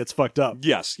this guy gets fucked up.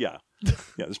 Yes, yeah. Yeah,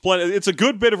 there's plenty. It's a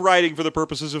good bit of writing for the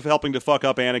purposes of helping to fuck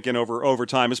up Anakin over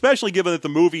time, especially given that the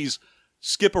movies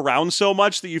skip around so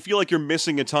much that you feel like you're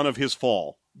missing a ton of his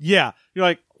fall. Yeah. You're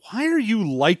like, why are you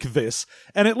like this?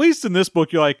 And at least in this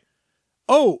book, you're like,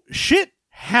 oh, shit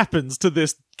happens to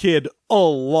this kid a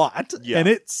lot, Yeah. and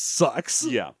it sucks.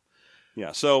 Yeah.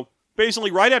 Yeah, so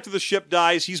basically, right after the ship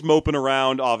dies, he's moping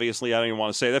around. Obviously, I don't even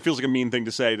want to say that. Feels like a mean thing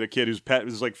to say to a kid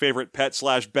whose like favorite pet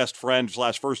 / best friend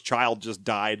 / first child just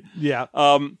died. Yeah.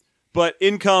 But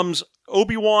in comes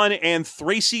Obi-Wan and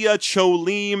Thracia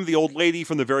Cholim, the old lady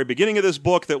from the very beginning of this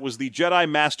book that was the Jedi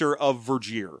Master of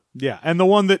Vergir. Yeah, and the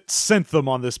one that sent them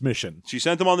on this mission. She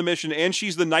sent them on the mission, and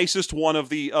she's the nicest one of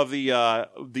the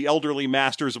elderly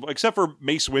masters, except for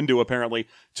Mace Windu, apparently,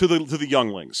 to the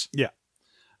younglings. Yeah.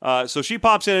 So she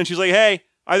pops in and she's like, "Hey,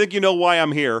 I think you know why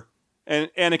I'm here." And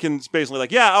Anakin's basically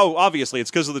like, "Yeah, obviously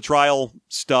it's because of the trial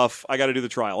stuff. I got to do the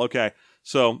trial. Okay.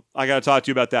 So I got to talk to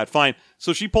you about that. Fine."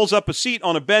 So she pulls up a seat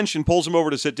on a bench and pulls him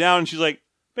over to sit down. And she's like,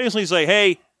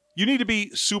 "Hey, you need to be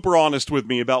super honest with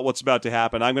me about what's about to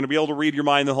happen. I'm going to be able to read your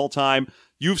mind the whole time.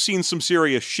 You've seen some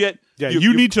serious shit. Yeah,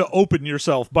 you need to open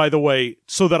yourself, by the way,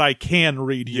 so that I can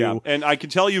read you." Yeah, and I can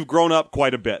tell you've grown up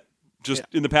quite a bit just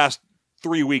in the past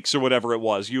 3 weeks or whatever it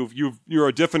was. You're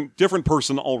a different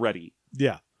person already.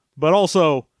 Yeah, but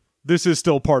also, this is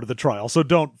still part of the trial, so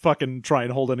don't fucking try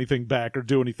and hold anything back or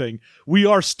do anything. We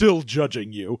are still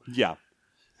judging you. Yeah.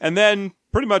 And then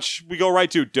pretty much we go right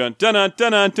to dun dun dun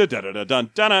dun dun dun dun dun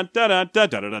dun dun dun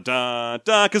dun dun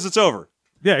dun because it's over.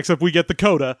 Yeah, except we get the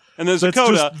coda. And there's That's a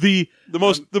coda. just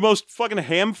the most fucking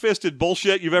ham-fisted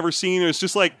bullshit you've ever seen. It's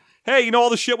just like, "Hey, you know all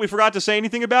the shit we forgot to say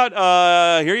anything about?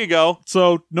 Here you go."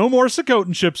 So no more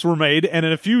Sokotan ships were made, and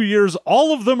in a few years,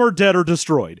 all of them are dead or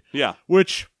destroyed. Yeah.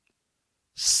 Which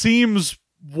seems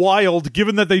wild,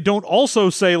 given that they don't also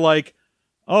say, like,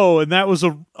 "Oh, and that was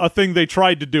a thing they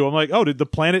tried to do." I'm like, oh, did the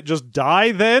planet just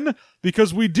die then?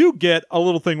 Because we do get a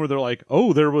little thing where they're like,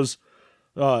 "Oh, there was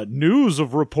news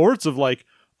of reports of, like,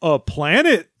 a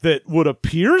planet that would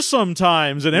appear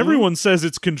sometimes, and everyone says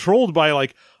it's controlled by,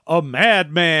 like, a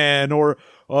madman or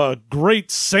a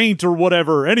great saint or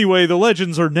whatever. Anyway, the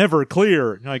legends are never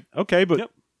clear." And like, okay,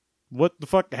 but what the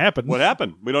fuck happened? What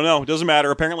happened? We don't know. It doesn't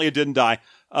matter. Apparently it didn't die.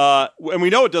 And we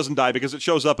know it doesn't die because it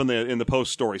shows up in the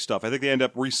post-story stuff. I think they end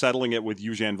up resettling it with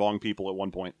Yuuzhan Vong people at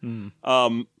one point.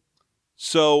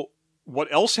 So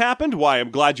what else happened? Why,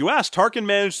 I'm glad you asked. Tarkin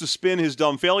managed to spin his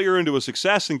dumb failure into a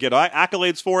success and get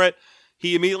accolades for it.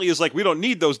 He immediately is like, "We don't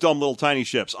need those dumb little tiny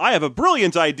ships. I have a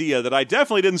brilliant idea that I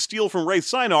definitely didn't steal from Wraith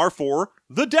Sinar for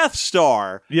the Death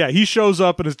Star." Yeah, he shows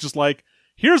up and is just like,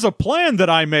 "Here's a plan that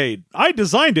I made. I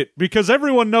designed it because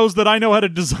everyone knows that I know how to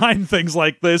design things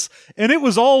like this, and it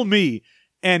was all me."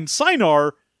 And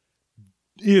Sinar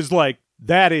is like,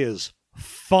 "That is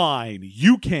fine.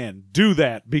 You can do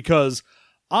that because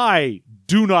I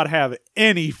do not have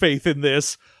any faith in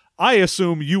this. I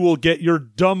assume you will get your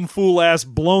dumb fool ass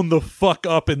blown the fuck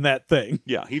up in that thing."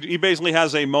 Yeah, he basically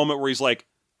has a moment where he's like,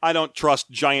 "I don't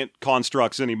trust giant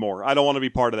constructs anymore. I don't want to be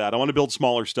part of that. I want to build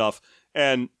smaller stuff."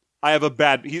 And I have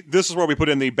this is where we put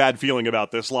in the bad feeling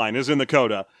about this line, is in the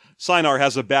coda. Sinar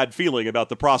has a bad feeling about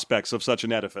the prospects of such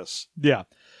an edifice. Yeah.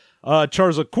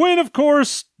 Charza Quinn, of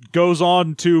course, goes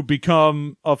on to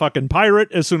become a fucking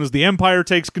pirate as soon as the Empire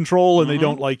takes control and they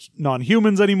don't like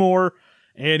non-humans anymore.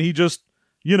 And he just,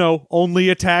 only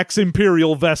attacks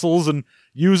Imperial vessels and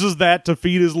uses that to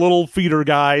feed his little feeder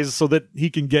guys so that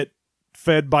he can get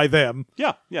fed by them.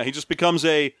 Yeah, he just becomes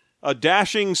a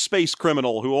dashing space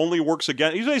criminal who only works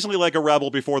again. He's basically like a rebel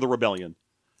before the rebellion.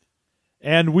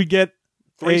 And we get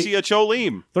Thracia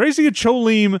Cholim. Thracia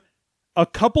Cholim, a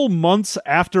couple months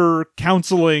after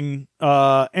counseling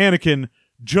Anakin,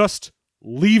 just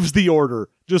leaves the Order,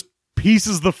 just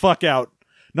pieces the fuck out.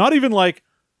 Not even like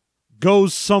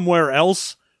goes somewhere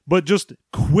else, but just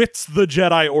quits the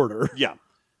Jedi Order. Yeah.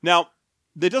 Now,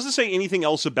 it doesn't say anything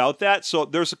else about that, so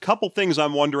there's a couple things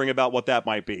I'm wondering about what that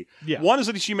might be. Yeah. One is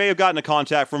that she may have gotten a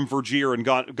contact from Vergir and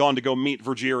gone to go meet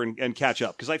Vergir and catch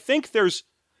up, because I think that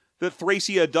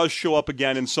Thracia does show up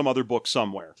again in some other book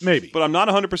somewhere. Maybe. But I'm not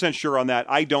 100% sure on that.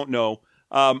 I don't know.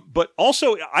 But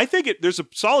also, I think there's a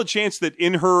solid chance that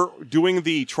in her doing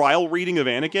the trial reading of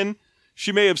Anakin,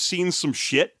 she may have seen some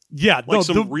shit. Yeah, like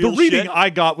the reading shit. I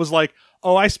got was like,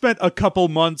 "Oh, I spent a couple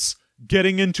months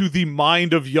getting into the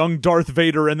mind of young Darth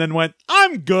Vader and then went,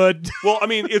 I'm good." Well, I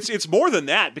mean, it's more than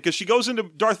that, because she goes into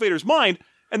Darth Vader's mind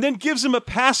and then gives him a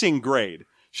passing grade.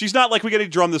 She's not like, "We got to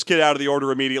drum this kid out of the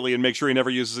Order immediately and make sure he never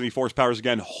uses any Force powers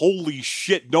again. Holy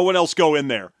shit, no one else go in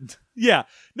there." Yeah.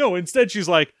 No, instead she's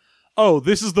like, "Oh,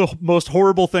 this is the most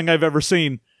horrible thing I've ever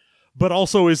seen, but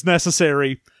also is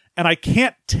necessary. And I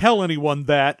can't tell anyone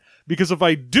that, because if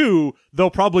I do, they'll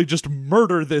probably just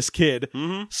murder this kid.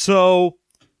 So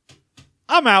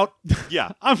I'm out.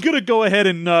 Yeah. I'm going to go ahead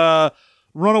and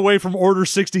run away from Order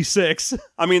 66.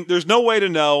 I mean, there's no way to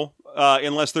know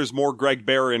unless there's more Greg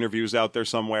Bear interviews out there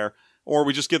somewhere, or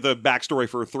we just get the backstory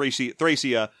for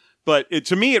Thracia. But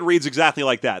to me, it reads exactly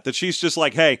like that. That she's just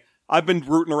like, hey, I've been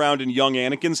rooting around in young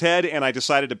Anakin's head, and I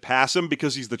decided to pass him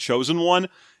because he's the chosen one,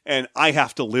 and I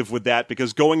have to live with that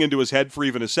because going into his head for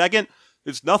even a second,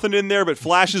 it's nothing in there but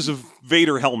flashes of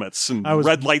Vader helmets and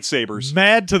red lightsabers.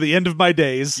 Mad to the end of my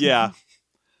days. Yeah.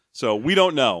 So we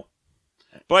don't know.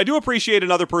 But I do appreciate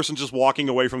another person just walking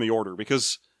away from the Order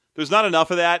because there's not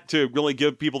enough of that to really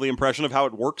give people the impression of how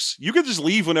it works. You can just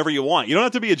leave whenever you want. You don't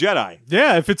have to be a Jedi.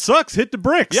 Yeah, if it sucks, hit the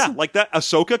bricks. Yeah, like that.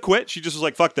 Ahsoka quit. She just was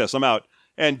like, fuck this, I'm out.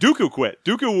 And Dooku quit.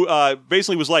 Dooku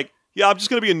basically was like, yeah, I'm just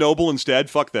going to be a noble instead.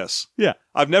 Fuck this. Yeah.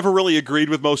 I've never really agreed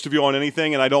with most of you on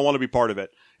anything, and I don't want to be part of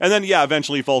it. And then, yeah,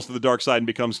 eventually he falls to the dark side and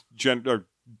becomes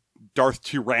Darth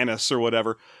Tyrannus or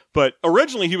whatever. But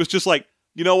originally he was just like,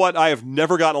 you know what? I have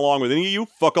never gotten along with any of you.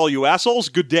 Fuck all you assholes.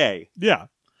 Good day. Yeah.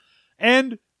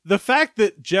 And the fact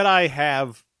that Jedi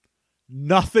have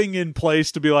nothing in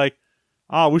place to be like,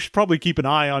 we should probably keep an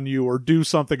eye on you or do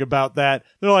something about that.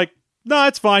 They're like, no,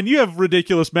 it's fine. You have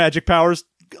ridiculous magic powers.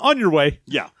 On your way.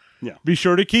 Yeah. Yeah. Be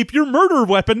sure to keep your murder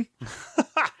weapon.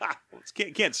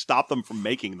 Can't stop them from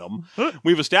making them.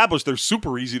 We've established they're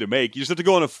super easy to make. You just have to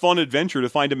go on a fun adventure to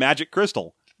find a magic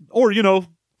crystal. Or,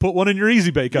 put one in your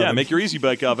Easy Bake Oven. Yeah, make your Easy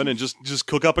Bake Oven and just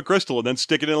cook up a crystal and then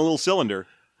stick it in a little cylinder.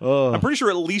 I'm pretty sure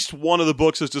at least one of the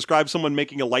books has described someone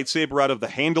making a lightsaber out of the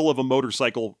handle of a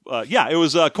motorcycle. It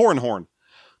was Cornhorn.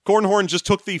 Cornhorn just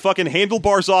took the fucking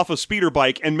handlebars off a speeder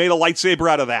bike and made a lightsaber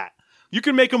out of that. You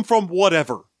can make them from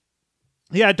whatever.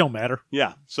 Yeah, it don't matter.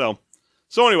 Yeah, so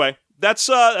anyway, that's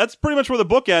pretty much where the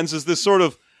book ends, is this sort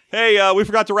of, hey, we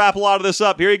forgot to wrap a lot of this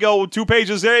up. Here you go, 2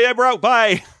 pages. There you bro,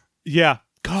 bye. Yeah,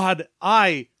 God,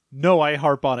 I know I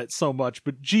harp on it so much,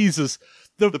 but Jesus,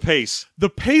 the pace. The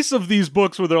pace of these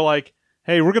books where they're like,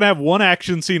 hey, we're going to have one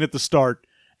action scene at the start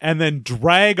and then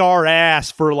drag our ass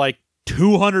for like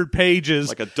 200 pages.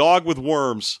 Like a dog with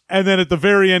worms. And then at the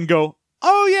very end go,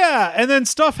 oh yeah, and then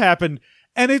stuff happened.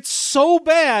 And it's so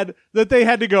bad that they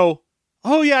had to go,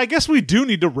 oh yeah, I guess we do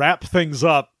need to wrap things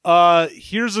up.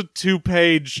 Here's a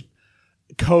 2-page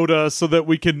coda so that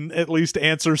we can at least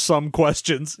answer some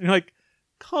questions. And you're like,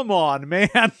 come on,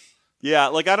 man. Yeah,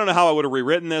 like I don't know how I would have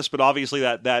rewritten this, but obviously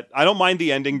that I don't mind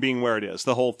the ending being where it is.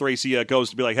 The whole Thracia goes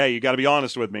to be like, hey, you got to be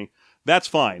honest with me. That's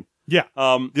fine. Yeah.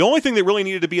 The only thing that really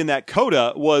needed to be in that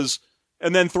coda was,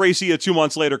 and then Thracia 2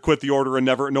 months later quit the Order and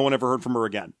no one ever heard from her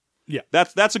again. Yeah.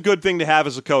 That's a good thing to have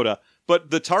as a coda. But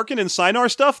the Tarkin and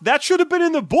Sinar stuff, that should have been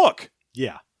in the book.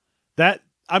 Yeah.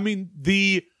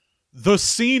 The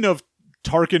scene of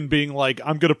Tarkin being like,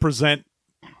 I'm going to present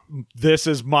this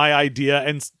as my idea,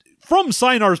 and from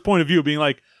Sinar's point of view being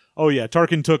like, oh yeah,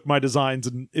 Tarkin took my designs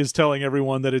and is telling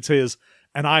everyone that it's his,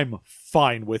 and I'm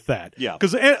fine with that. Yeah.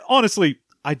 Because honestly,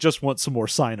 I just want some more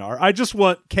Sinar. I just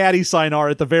want catty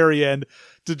Sinar at the very end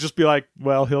to just be like,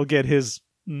 well, he'll get his,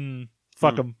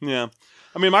 fuck him. Yeah.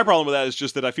 I mean, my problem with that is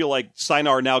just that I feel like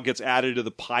Sinar now gets added to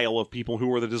the pile of people who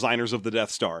were the designers of the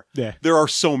Death Star. Yeah. There are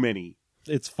so many.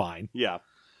 It's fine. Yeah.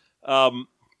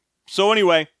 So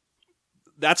anyway,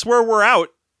 that's where we're out.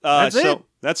 That's it.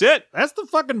 That's it. That's the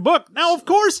fucking book. Now, of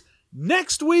course,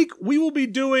 next week we will be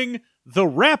doing the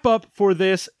wrap-up for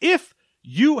this. If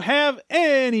you have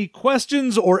any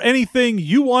questions or anything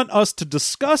you want us to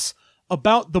discuss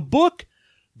about the book,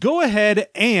 go ahead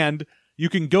and you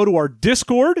can go to our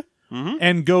Discord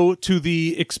and go to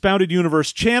the Expounded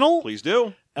Universe channel. Please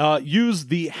do. Use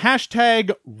the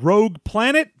hashtag Rogue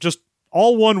Planet, just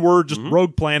all one word, just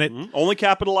Rogue Planet. Only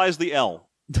capitalize the L.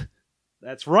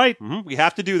 That's right. We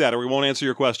have to do that or we won't answer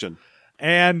your question.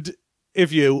 And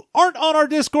if you aren't on our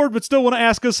Discord but still want to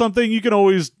ask us something, you can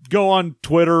always go on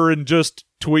Twitter and just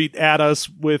tweet at us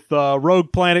with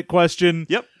Rogue Planet question.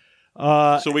 Yep.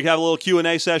 So we have a little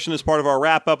Q&A session as part of our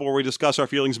wrap-up where we discuss our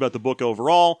feelings about the book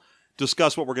overall,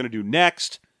 discuss what we're going to do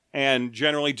next, and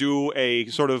generally do a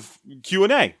sort of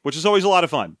Q&A, which is always a lot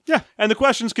of fun. Yeah. And the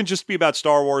questions can just be about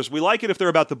Star Wars. We like it if they're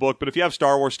about the book, but if you have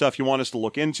Star Wars stuff you want us to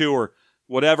look into or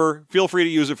whatever, feel free to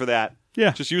use it for that.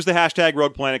 Yeah. Just use the hashtag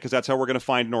Rogue Planet because that's how we're going to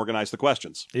find and organize the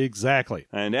questions. Exactly.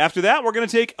 And after that, we're going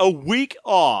to take a week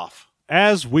off.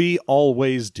 As we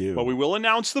always do. But we will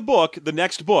announce the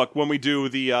next book, when we do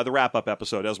the wrap-up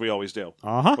episode, as we always do.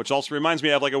 Uh-huh. Which also reminds me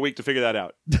I have like a week to figure that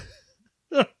out.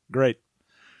 Great.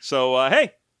 So,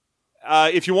 hey,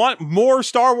 if you want more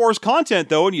Star Wars content,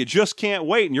 though, and you just can't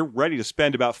wait, and you're ready to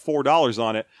spend about $4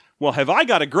 on it, well, have I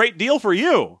got a great deal for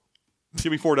you?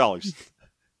 Give me $4.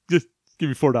 Just give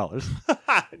me $4.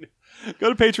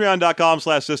 Go to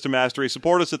patreon.com/System Mastery.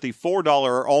 Support us at the $4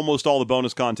 or almost all the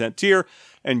bonus content tier,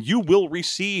 and you will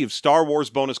receive Star Wars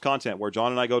bonus content, where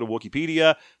John and I go to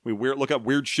Wikipedia. We look up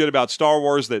weird shit about Star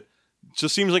Wars that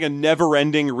just seems like a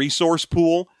never-ending resource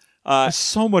pool. There's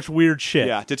so much weird shit.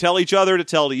 Yeah, to tell each other, to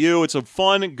tell to you. It's a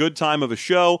fun, good time of a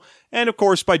show. And of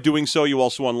course, by doing so, you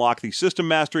also unlock the System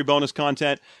Mastery bonus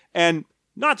content. And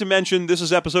not to mention, this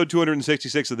is episode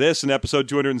 266 of this and episode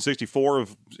 264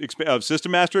 of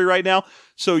System Mastery right now.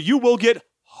 So you will get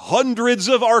hundreds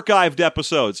of archived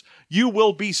episodes. You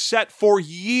will be set for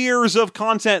years of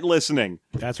content listening.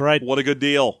 That's right. What a good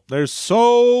deal. There's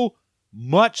so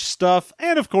much stuff,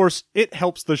 and of course, it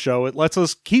helps the show. It lets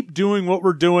us keep doing what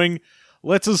we're doing,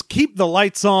 lets us keep the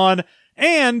lights on,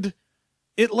 and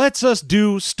it lets us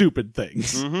do stupid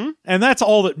things. Mm-hmm. And that's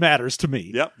all that matters to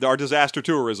me. Yep, our disaster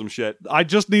tourism shit. I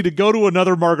just need to go to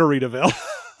another Margaritaville.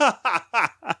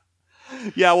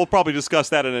 Yeah, we'll probably discuss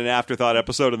that in an afterthought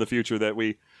episode in the future, that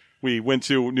we went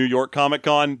to New York Comic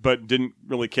Con but didn't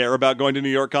really care about going to New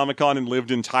York Comic Con and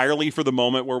lived entirely for the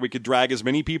moment where we could drag as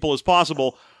many people as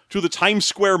possible to the Times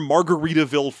Square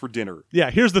Margaritaville for dinner. Yeah,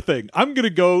 here's the thing. I'm going to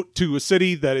go to a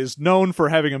city that is known for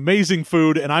having amazing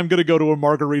food, and I'm going to go to a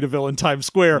Margaritaville in Times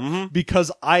Square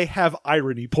because I have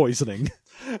irony poisoning.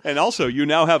 And also, you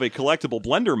now have a collectible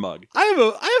blender mug. I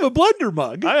have a blender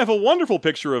mug. I have a wonderful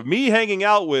picture of me hanging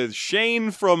out with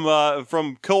Shane from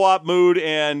Co-op Mood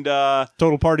and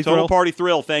Total Party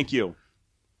Thrill. Thank you.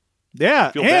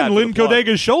 Yeah, and Lynn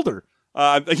Codega's shoulder.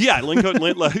 Noted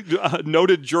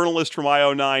journalist from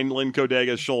IO9, Lynn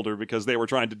Codega's shoulder, because they were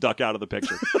trying to duck out of the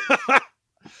picture.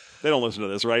 They don't listen to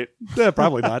this, right? Yeah,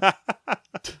 probably not.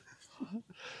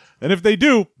 And if they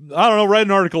do, I don't know, write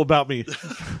an article about me.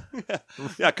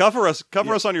 Yeah, cover us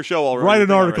on your show already. Write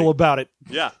an article about it.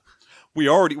 Yeah. We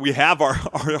have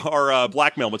our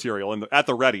blackmail material at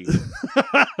the ready.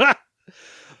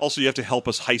 Also, you have to help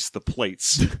us heist the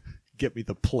plates. Get me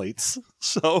the plates.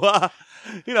 So,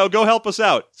 go help us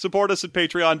out. Support us at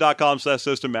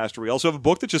patreon.com/systemmaster. We also have a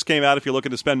book that just came out if you're looking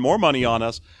to spend more money on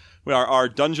us. Our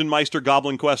Dungeon Meister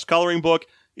Goblin Quest coloring book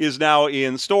is now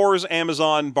in stores,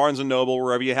 Amazon, Barnes & Noble,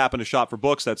 wherever you happen to shop for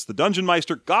books. That's the Dungeon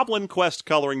Meister Goblin Quest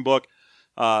coloring book.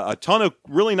 A ton of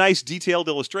really nice detailed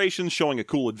illustrations showing a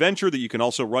cool adventure that you can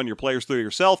also run your players through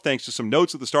yourself, thanks to some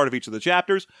notes at the start of each of the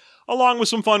chapters, along with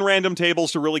some fun random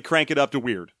tables to really crank it up to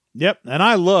weird. Yep, and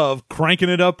I love cranking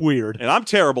it up weird. And I'm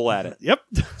terrible at it. Yep.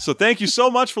 So thank you so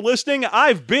much for listening.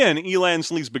 I've been Elan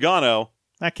Sleaze Begano.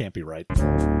 That can't be right.